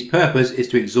 yet his purpose is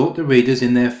to exhort the readers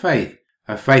in their faith,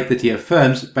 a faith that he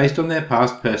affirms based on their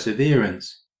past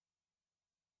perseverance.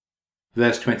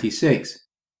 Verse 26.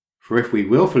 For if we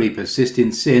willfully persist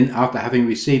in sin after having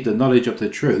received the knowledge of the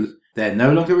truth, there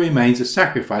no longer remains a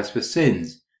sacrifice for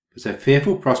sins, but a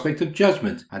fearful prospect of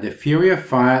judgment and a fury of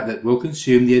fire that will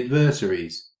consume the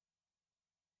adversaries.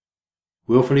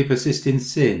 Willfully persist in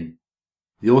sin.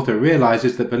 The author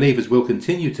realizes that believers will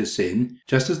continue to sin,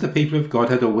 just as the people of God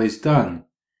had always done.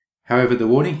 However, the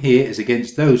warning here is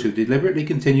against those who deliberately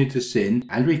continue to sin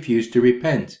and refuse to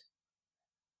repent.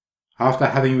 After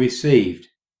having received.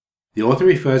 The author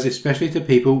refers especially to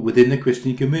people within the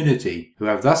Christian community who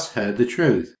have thus heard the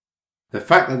truth. The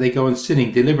fact that they go on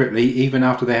sinning deliberately even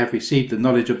after they have received the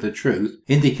knowledge of the truth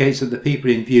indicates that the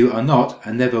people in view are not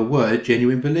and never were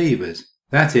genuine believers.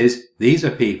 That is, these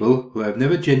are people who have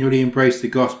never genuinely embraced the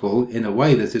gospel in a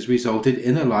way that has resulted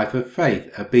in a life of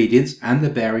faith, obedience, and the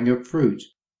bearing of fruit.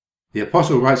 The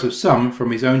apostle writes of some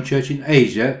from his own church in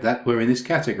Asia that were in this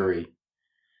category.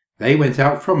 They went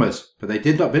out from us, but they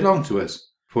did not belong to us.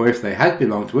 For if they had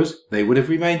belonged to us, they would have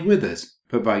remained with us.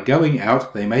 But by going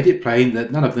out, they made it plain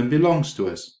that none of them belongs to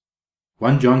us.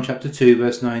 1 John chapter 2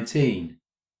 verse 19.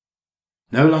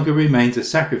 No longer remains a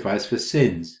sacrifice for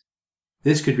sins.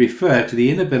 This could refer to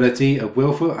the inability of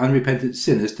willful unrepentant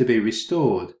sinners to be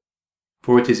restored.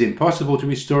 For it is impossible to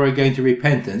restore again to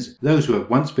repentance those who have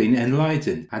once been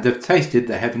enlightened, and have tasted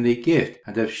the heavenly gift,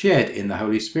 and have shared in the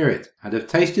Holy Spirit, and have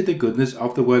tasted the goodness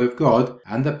of the Word of God,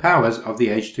 and the powers of the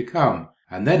age to come,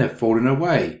 and then have fallen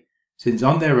away, since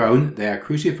on their own they are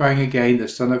crucifying again the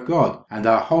Son of God, and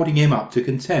are holding him up to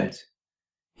contempt.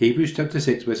 Hebrews chapter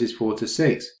 6 verses 4 to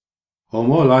 6. Or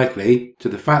more likely, to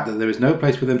the fact that there is no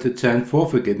place for them to turn for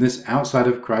forgiveness outside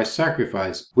of Christ's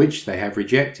sacrifice, which they have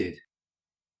rejected.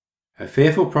 A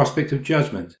fearful prospect of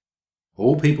judgment.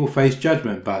 All people face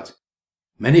judgment, but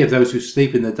many of those who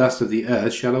sleep in the dust of the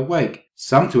earth shall awake,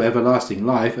 some to everlasting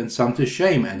life, and some to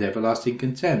shame and everlasting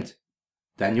contempt.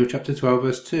 Daniel chapter 12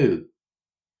 verse 2.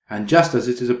 And just as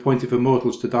it is appointed for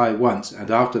mortals to die once, and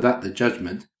after that the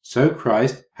judgment, so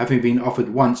Christ, having been offered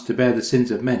once to bear the sins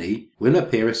of many, will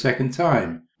appear a second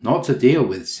time, not to deal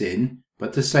with sin,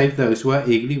 but to save those who are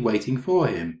eagerly waiting for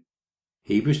him.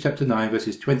 Hebrews chapter 9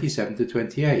 verses 27 to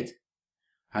 28.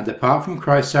 And apart from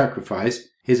Christ's sacrifice,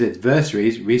 his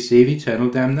adversaries receive eternal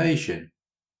damnation.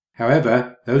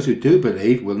 However, those who do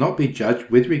believe will not be judged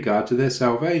with regard to their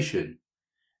salvation.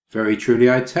 Very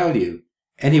truly I tell you,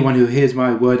 anyone who hears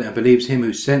my word and believes him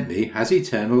who sent me has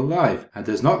eternal life, and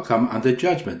does not come under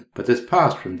judgment, but has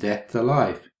passed from death to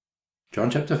life.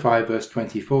 John chapter 5 verse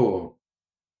 24.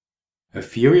 A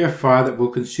fury of fire that will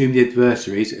consume the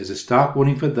adversaries is a stark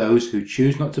warning for those who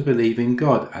choose not to believe in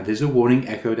God, and is a warning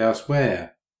echoed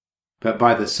elsewhere. But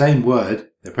by the same word,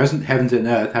 the present heavens and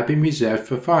earth have been reserved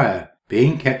for fire,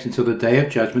 being kept until the day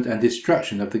of judgment and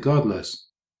destruction of the godless.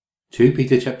 2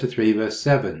 Peter chapter 3 verse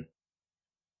 7.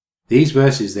 These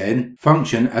verses, then,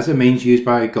 function as a means used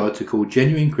by God to call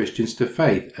genuine Christians to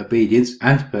faith, obedience,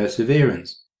 and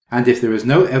perseverance, and if there is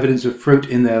no evidence of fruit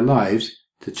in their lives,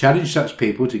 to challenge such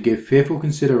people to give fearful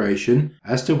consideration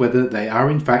as to whether they are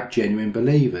in fact genuine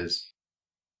believers.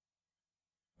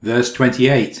 Verse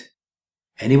 28.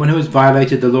 Anyone who has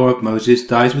violated the law of Moses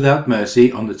dies without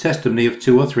mercy on the testimony of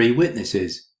 2 or 3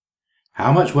 witnesses.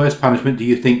 How much worse punishment do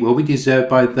you think will be deserved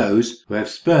by those who have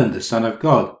spurned the Son of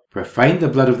God, profaned the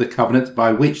blood of the covenant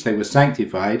by which they were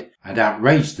sanctified, and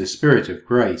outraged the Spirit of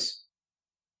grace?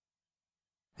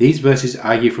 These verses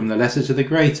argue from the lesser to the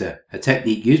greater, a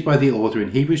technique used by the author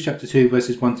in Hebrews chapter 2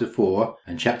 verses 1 to 4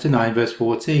 and chapter 9 verse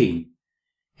 14.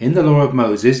 In the law of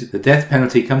Moses, the death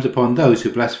penalty comes upon those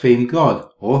who blaspheme God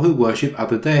or who worship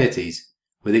other deities,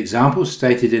 with examples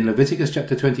stated in Leviticus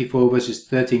chapter 24 verses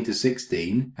 13 to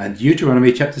 16 and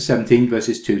Deuteronomy chapter 17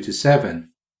 verses 2 to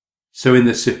 7. So in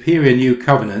the superior new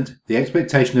covenant, the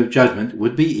expectation of judgment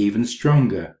would be even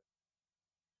stronger.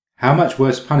 How much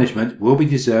worse punishment will be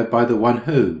deserved by the one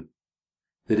who?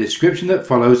 The description that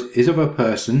follows is of a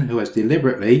person who has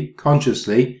deliberately,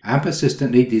 consciously, and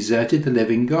persistently deserted the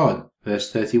living God,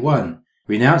 verse 31,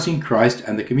 renouncing Christ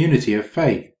and the community of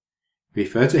faith.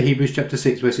 Refer to Hebrews chapter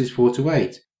 6 verses 4 to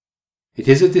 8. It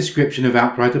is a description of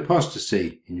outright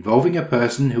apostasy, involving a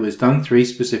person who has done 3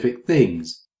 specific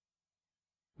things.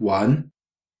 1.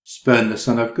 Spurn the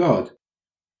Son of God.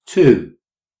 2.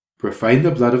 Profane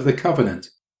the blood of the covenant.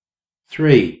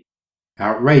 3.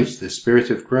 Outrage the Spirit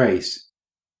of grace.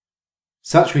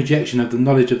 Such rejection of the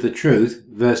knowledge of the truth,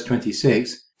 verse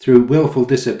 26, through willful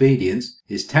disobedience,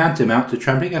 is tantamount to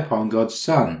trampling upon God's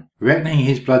Son, reckoning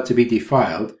his blood to be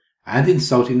defiled, and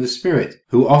insulting the Spirit,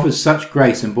 who offers such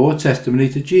grace and bore testimony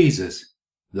to Jesus.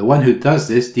 The one who does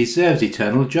this deserves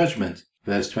eternal judgment,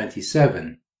 verse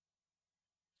 27.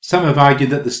 Some have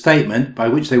argued that the statement by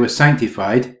which they were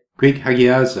sanctified, Greek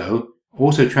hagiazo,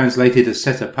 also translated as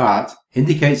set apart,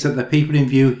 indicates that the people in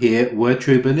view here were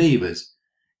true believers.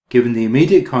 Given the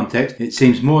immediate context, it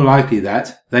seems more likely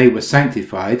that they were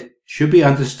sanctified should be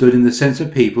understood in the sense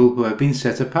of people who have been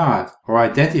set apart, or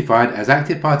identified as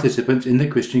active participants in the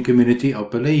Christian community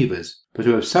of believers, but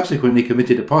who have subsequently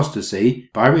committed apostasy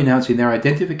by renouncing their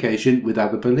identification with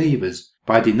other believers,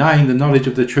 by denying the knowledge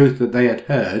of the truth that they had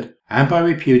heard, and by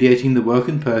repudiating the work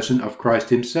and person of Christ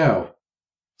himself.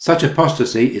 Such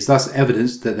apostasy is thus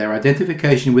evidence that their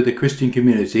identification with the Christian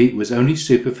community was only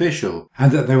superficial,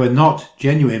 and that they were not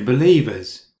genuine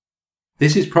believers.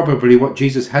 This is probably what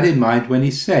Jesus had in mind when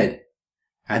he said,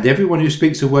 "And everyone who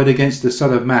speaks a word against the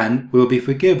Son of Man will be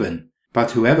forgiven,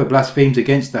 but whoever blasphemes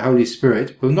against the Holy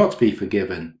Spirit will not be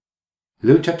forgiven."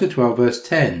 Luke chapter 12 verse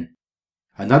 10.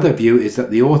 Another view is that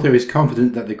the author is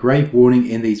confident that the grave warning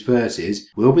in these verses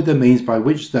will be the means by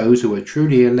which those who are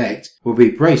truly elect will be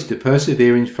braced to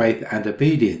persevere in faith and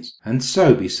obedience, and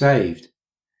so be saved.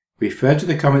 Refer to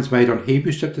the comments made on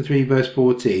Hebrews chapter 3 verse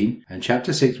 14 and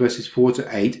chapter 6 verses 4 to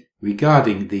 8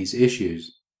 regarding these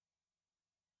issues.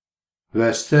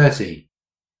 Verse 30.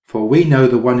 For we know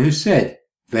the one who said,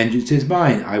 "Vengeance is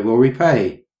mine, I will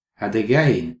repay." And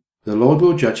again, "The Lord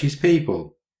will judge his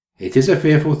people." It is a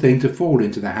fearful thing to fall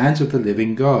into the hands of the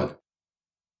living God.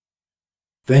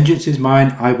 "Vengeance is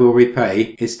mine, I will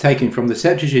repay" is taken from the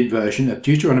Septuagint version of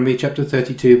Deuteronomy chapter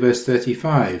 32 verse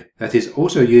 35, that is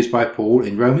also used by Paul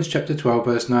in Romans chapter 12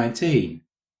 verse 19.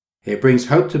 It brings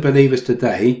hope to believers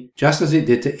today, just as it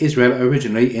did to Israel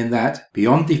originally, in that,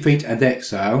 beyond defeat and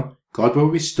exile, God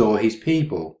will restore his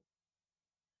people.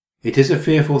 It is a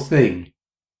fearful thing.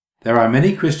 There are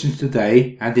many Christians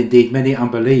today, and indeed many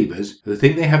unbelievers, who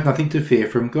think they have nothing to fear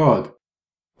from God.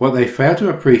 What they fail to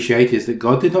appreciate is that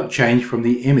God did not change from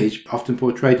the image often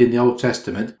portrayed in the Old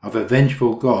Testament of a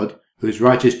vengeful God whose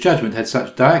righteous judgment had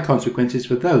such dire consequences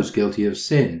for those guilty of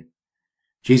sin.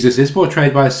 Jesus is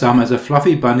portrayed by some as a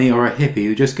fluffy bunny or a hippie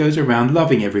who just goes around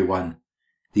loving everyone.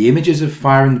 The images of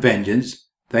fire and vengeance,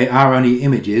 they are only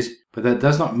images, but that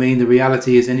does not mean the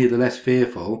reality is any the less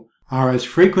fearful, are as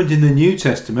frequent in the New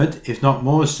Testament, if not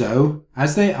more so,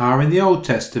 as they are in the Old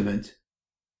Testament.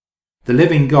 The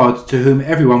living God, to whom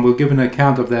everyone will give an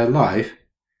account of their life,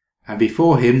 and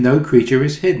before him no creature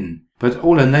is hidden, but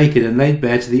all are naked and laid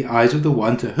bare to the eyes of the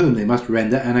one to whom they must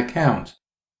render an account.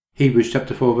 Hebrews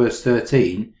chapter 4 verse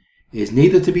 13 is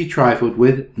neither to be trifled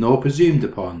with nor presumed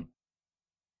upon.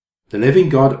 The living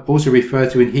God, also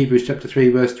referred to in Hebrews chapter 3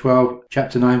 verse 12,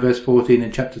 chapter 9 verse 14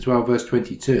 and chapter 12 verse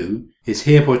 22, is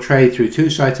here portrayed through two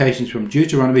citations from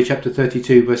Deuteronomy chapter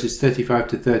 32 verses 35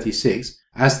 to 36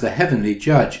 as the heavenly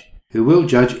judge, who will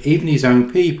judge even his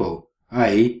own people,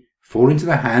 i.e., fall into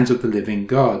the hands of the living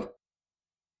God.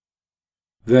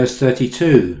 Verse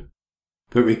 32.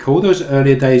 But recall those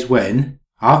earlier days when,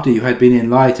 after you had been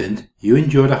enlightened, you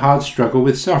endured a hard struggle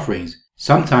with sufferings,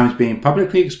 sometimes being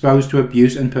publicly exposed to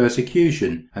abuse and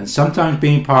persecution, and sometimes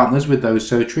being partners with those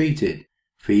so treated.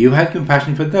 For you had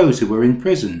compassion for those who were in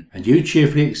prison, and you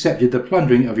cheerfully accepted the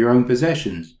plundering of your own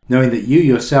possessions, knowing that you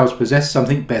yourselves possessed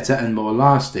something better and more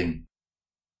lasting.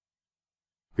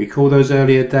 Recall those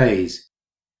earlier days.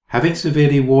 Having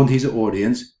severely warned his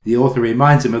audience, the author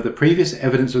reminds them of the previous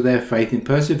evidence of their faith in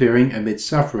persevering amid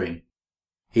suffering.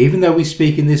 Even though we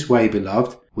speak in this way,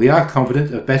 beloved, we are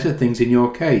confident of better things in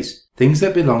your case, things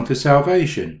that belong to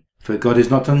salvation. For God is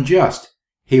not unjust.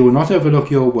 He will not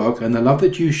overlook your work and the love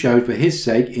that you showed for his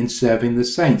sake in serving the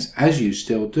saints, as you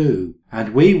still do.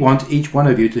 And we want each one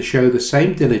of you to show the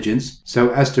same diligence so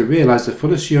as to realize the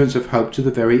full assurance of hope to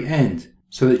the very end,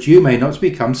 so that you may not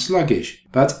become sluggish,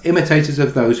 but imitators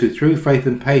of those who through faith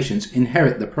and patience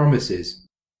inherit the promises.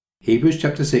 Hebrews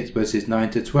chapter 6 verses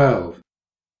 9 to 12.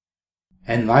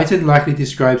 Enlightened likely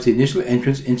describes the initial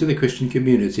entrance into the Christian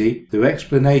community through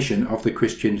explanation of the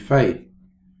Christian faith.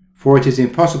 For it is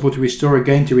impossible to restore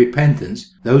again to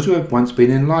repentance those who have once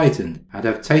been enlightened, and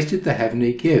have tasted the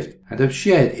heavenly gift, and have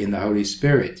shared in the Holy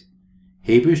Spirit.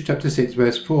 Hebrews chapter 6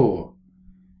 verse 4.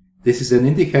 This is an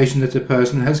indication that a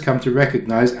person has come to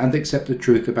recognize and accept the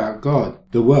truth about God,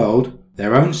 the world,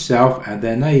 their own self, and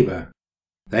their neighbor.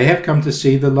 They have come to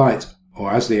see the light,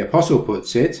 or as the apostle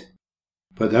puts it,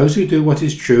 but those who do what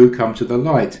is true come to the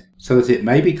light, so that it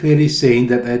may be clearly seen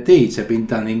that their deeds have been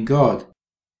done in God.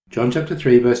 John chapter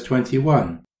 3 verse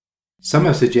 21. Some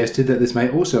have suggested that this may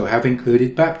also have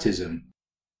included baptism.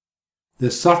 The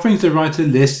sufferings the writer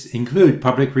lists include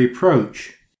public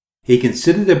reproach. He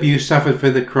considered abuse suffered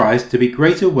for the Christ to be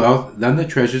greater wealth than the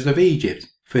treasures of Egypt,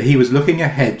 for he was looking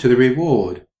ahead to the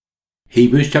reward.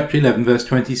 Hebrews chapter 11 verse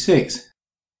 26.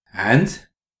 And,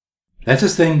 let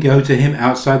us then go to him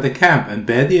outside the camp and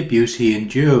bear the abuse he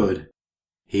endured.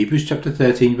 Hebrews chapter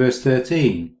 13 verse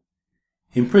 13.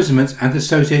 Imprisonments and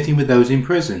associating with those in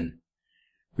prison.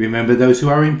 Remember those who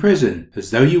are in prison,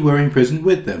 as though you were in prison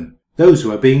with them. Those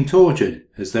who are being tortured,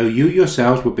 as though you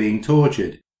yourselves were being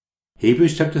tortured.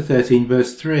 Hebrews chapter 13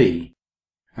 verse 3.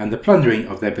 And the plundering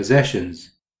of their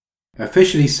possessions.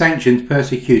 Officially sanctioned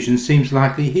persecution seems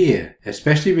likely here,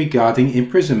 especially regarding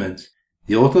imprisonment.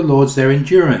 The author lauds their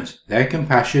endurance, their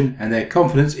compassion, and their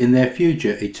confidence in their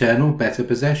future eternal better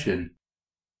possession.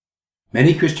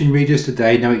 Many Christian readers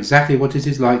today know exactly what it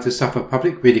is like to suffer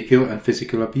public ridicule and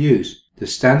physical abuse, to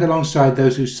stand alongside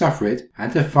those who suffer it,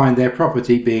 and to find their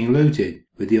property being looted,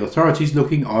 with the authorities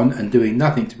looking on and doing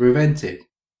nothing to prevent it.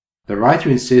 The writer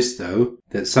insists, though,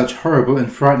 that such horrible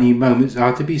and frightening moments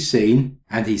are to be seen,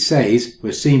 and he says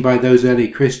were seen by those early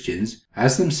Christians,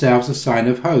 as themselves a sign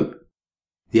of hope.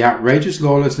 The outrageous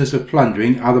lawlessness of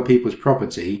plundering other people's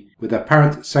property, with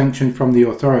apparent sanction from the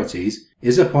authorities,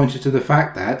 is a pointer to the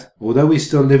fact that, although we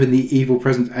still live in the evil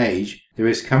present age, there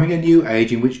is coming a new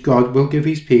age in which God will give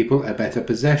his people a better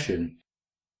possession.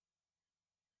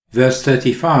 Verse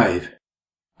 35.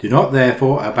 Do not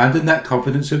therefore abandon that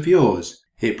confidence of yours.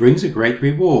 It brings a great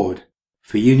reward.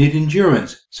 For you need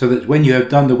endurance, so that when you have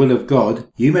done the will of God,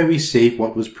 you may receive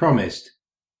what was promised.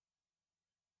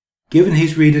 Given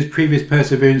his readers' previous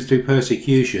perseverance through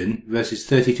persecution, verses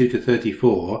 32 to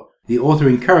 34, the author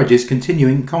encourages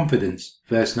continuing confidence,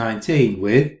 verse 19,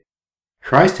 with,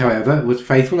 Christ, however, was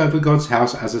faithful over God's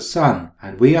house as a son,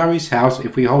 and we are his house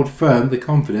if we hold firm the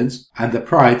confidence and the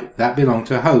pride that belong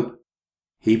to hope.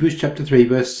 Hebrews chapter 3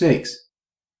 verse 6.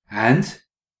 And,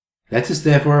 let us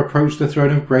therefore approach the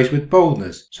throne of grace with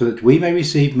boldness, so that we may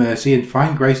receive mercy and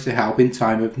find grace to help in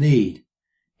time of need.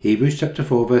 Hebrews chapter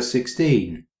 4 verse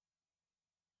 16.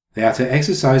 They are to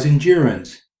exercise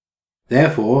endurance.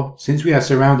 Therefore, since we are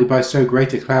surrounded by so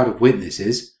great a cloud of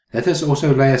witnesses, let us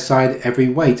also lay aside every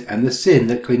weight and the sin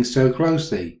that clings so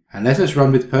closely, and let us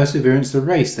run with perseverance the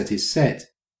race that is set.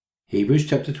 Hebrews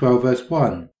chapter 12 verse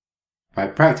 1. By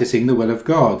practicing the will of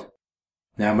God.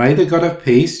 Now may the God of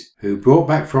peace, who brought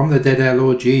back from the dead our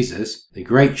Lord Jesus, the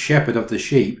great shepherd of the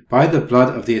sheep, by the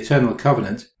blood of the eternal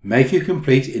covenant, make you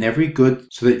complete in every good,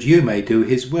 so that you may do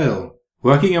his will,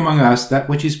 working among us that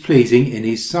which is pleasing in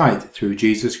his sight, through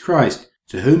Jesus Christ,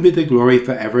 to whom be the glory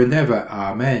for ever and ever.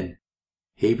 Amen.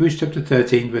 Hebrews chapter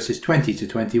 13 verses 20 to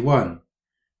 21,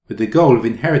 with the goal of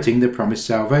inheriting the promised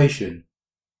salvation.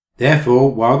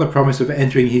 Therefore, while the promise of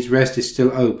entering his rest is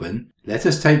still open, let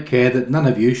us take care that none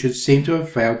of you should seem to have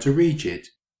failed to reach it.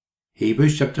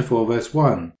 Hebrews chapter 4 verse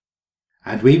 1.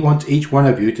 And we want each one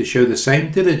of you to show the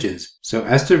same diligence, so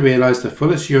as to realize the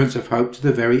full assurance of hope to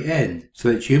the very end,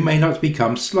 so that you may not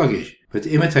become sluggish, but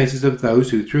imitators of those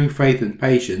who through faith and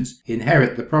patience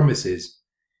inherit the promises.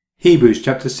 Hebrews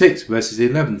chapter 6 verses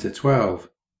 11 to 12.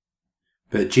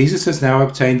 But Jesus has now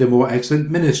obtained a more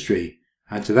excellent ministry,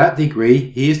 and to that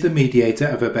degree he is the mediator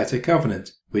of a better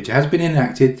covenant, which has been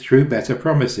enacted through better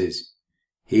promises.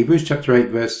 Hebrews chapter 8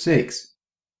 verse 6.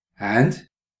 And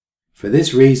for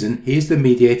this reason he is the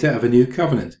mediator of a new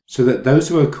covenant, so that those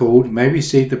who are called may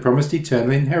receive the promised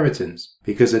eternal inheritance,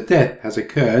 because a death has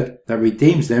occurred that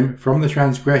redeems them from the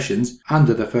transgressions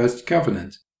under the first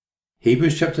covenant.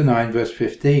 Hebrews chapter 9 verse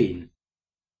 15.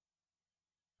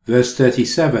 Verse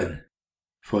 37.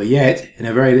 For yet, in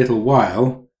a very little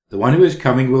while, the one who is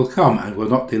coming will come and will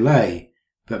not delay,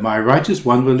 but my righteous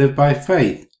one will live by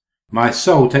faith. My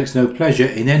soul takes no pleasure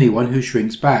in anyone who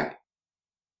shrinks back.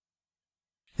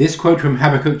 This quote from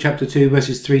Habakkuk chapter 2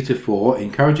 verses 3 to 4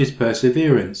 encourages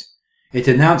perseverance. It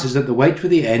announces that the wait for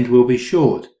the end will be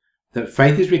short, that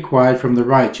faith is required from the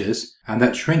righteous, and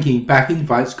that shrinking back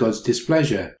invites God's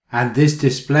displeasure. And this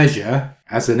displeasure,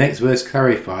 as the next verse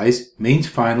clarifies, means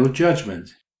final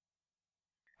judgment.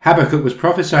 Habakkuk was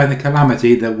prophesying the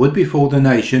calamity that would befall the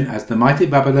nation as the mighty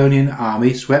Babylonian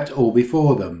army swept all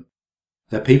before them.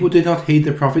 The people did not heed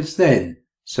the prophets then,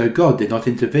 so God did not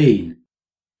intervene.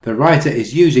 The writer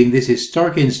is using this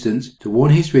historic instance to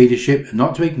warn his readership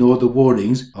not to ignore the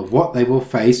warnings of what they will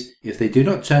face if they do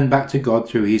not turn back to God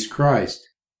through his Christ.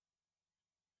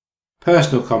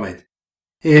 Personal comment.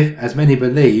 If, as many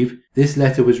believe, this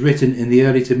letter was written in the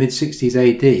early to mid-60s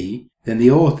AD, then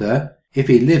the author, if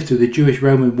he lived through the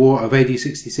Jewish-Roman War of AD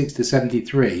 66 to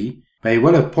 73, may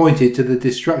well have pointed to the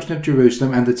destruction of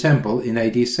Jerusalem and the Temple in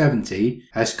AD 70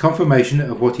 as confirmation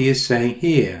of what he is saying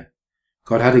here.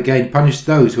 God had again punished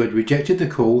those who had rejected the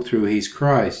call through his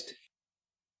Christ.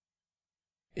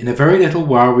 In a very little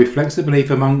while reflects the belief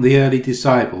among the early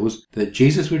disciples that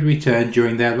Jesus would return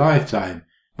during their lifetime,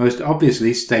 most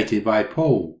obviously stated by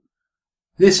Paul.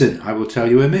 Listen, I will tell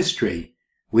you a mystery.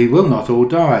 We will not all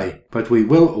die, but we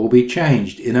will all be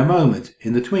changed in a moment,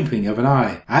 in the twinkling of an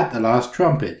eye, at the last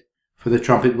trumpet. For the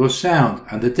trumpet will sound,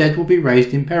 and the dead will be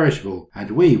raised imperishable,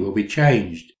 and we will be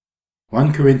changed.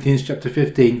 1 Corinthians chapter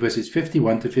 15 verses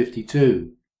 51 to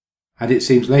 52. And it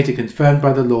seems later confirmed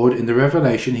by the Lord in the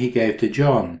revelation he gave to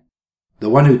John. The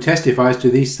one who testifies to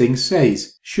these things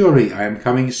says, Surely I am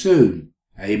coming soon.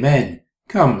 Amen.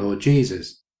 Come, Lord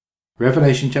Jesus.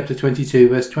 Revelation chapter 22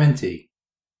 verse 20.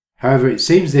 However, it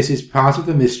seems this is part of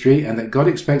the mystery, and that God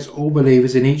expects all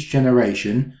believers in each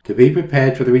generation to be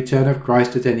prepared for the return of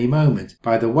Christ at any moment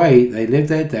by the way they live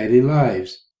their daily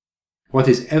lives. What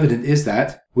is evident is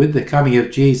that, with the coming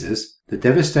of Jesus, the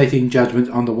devastating judgment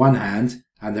on the one hand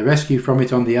and the rescue from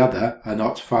it on the other are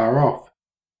not far off.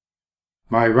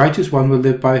 My righteous one will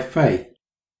live by faith.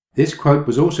 This quote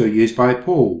was also used by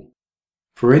Paul.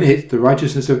 For in it the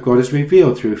righteousness of God is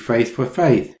revealed through faith for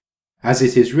faith. As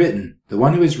it is written, the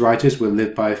one who is righteous will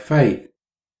live by faith.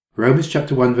 Romans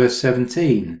chapter 1 verse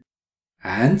 17.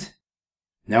 And,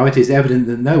 now it is evident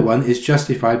that no one is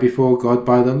justified before God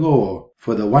by the law,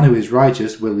 for the one who is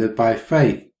righteous will live by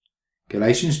faith.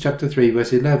 Galatians chapter 3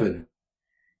 verse 11.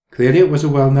 Clearly it was a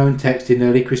well-known text in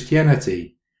early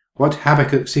Christianity. What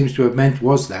Habakkuk seems to have meant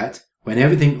was that, when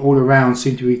everything all around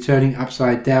seemed to be turning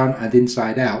upside down and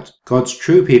inside out, God's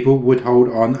true people would hold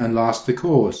on and last the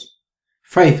course.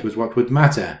 Faith was what would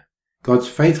matter, God's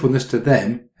faithfulness to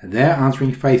them and their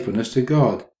answering faithfulness to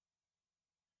God.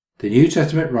 The New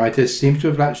Testament writers seem to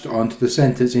have latched on to the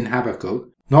sentence in Habakkuk,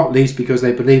 not least because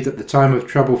they believed that the time of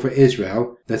trouble for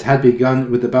Israel that had begun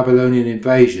with the Babylonian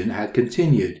invasion had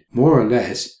continued, more or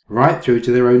less, right through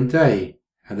to their own day,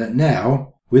 and that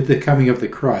now, with the coming of the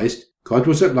Christ, God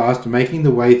was at last making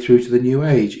the way through to the new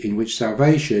age in which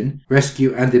salvation,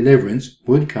 rescue and deliverance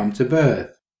would come to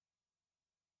birth.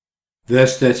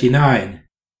 Verse 39.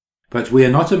 But we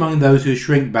are not among those who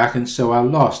shrink back and so are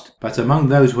lost, but among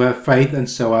those who have faith and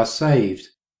so are saved.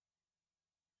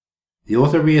 The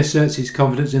author reasserts his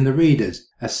confidence in the readers,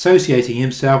 associating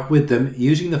himself with them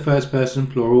using the first person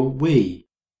plural we.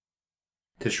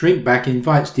 To shrink back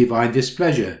invites divine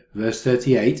displeasure, verse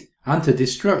 38, unto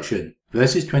destruction,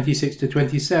 verses 26 to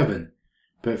 27,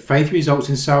 but faith results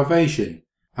in salvation,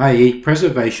 i.e.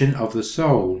 preservation of the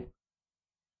soul.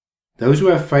 Those who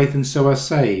have faith and so are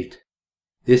saved.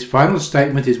 This final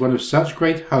statement is one of such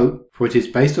great hope, for it is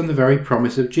based on the very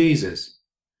promise of Jesus.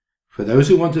 For those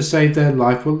who want to save their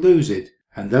life will lose it,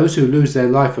 and those who lose their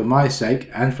life for my sake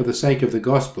and for the sake of the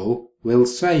gospel will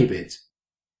save it.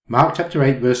 Mark chapter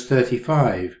 8 verse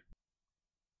 35.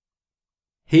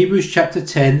 Hebrews chapter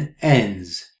 10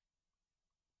 ends.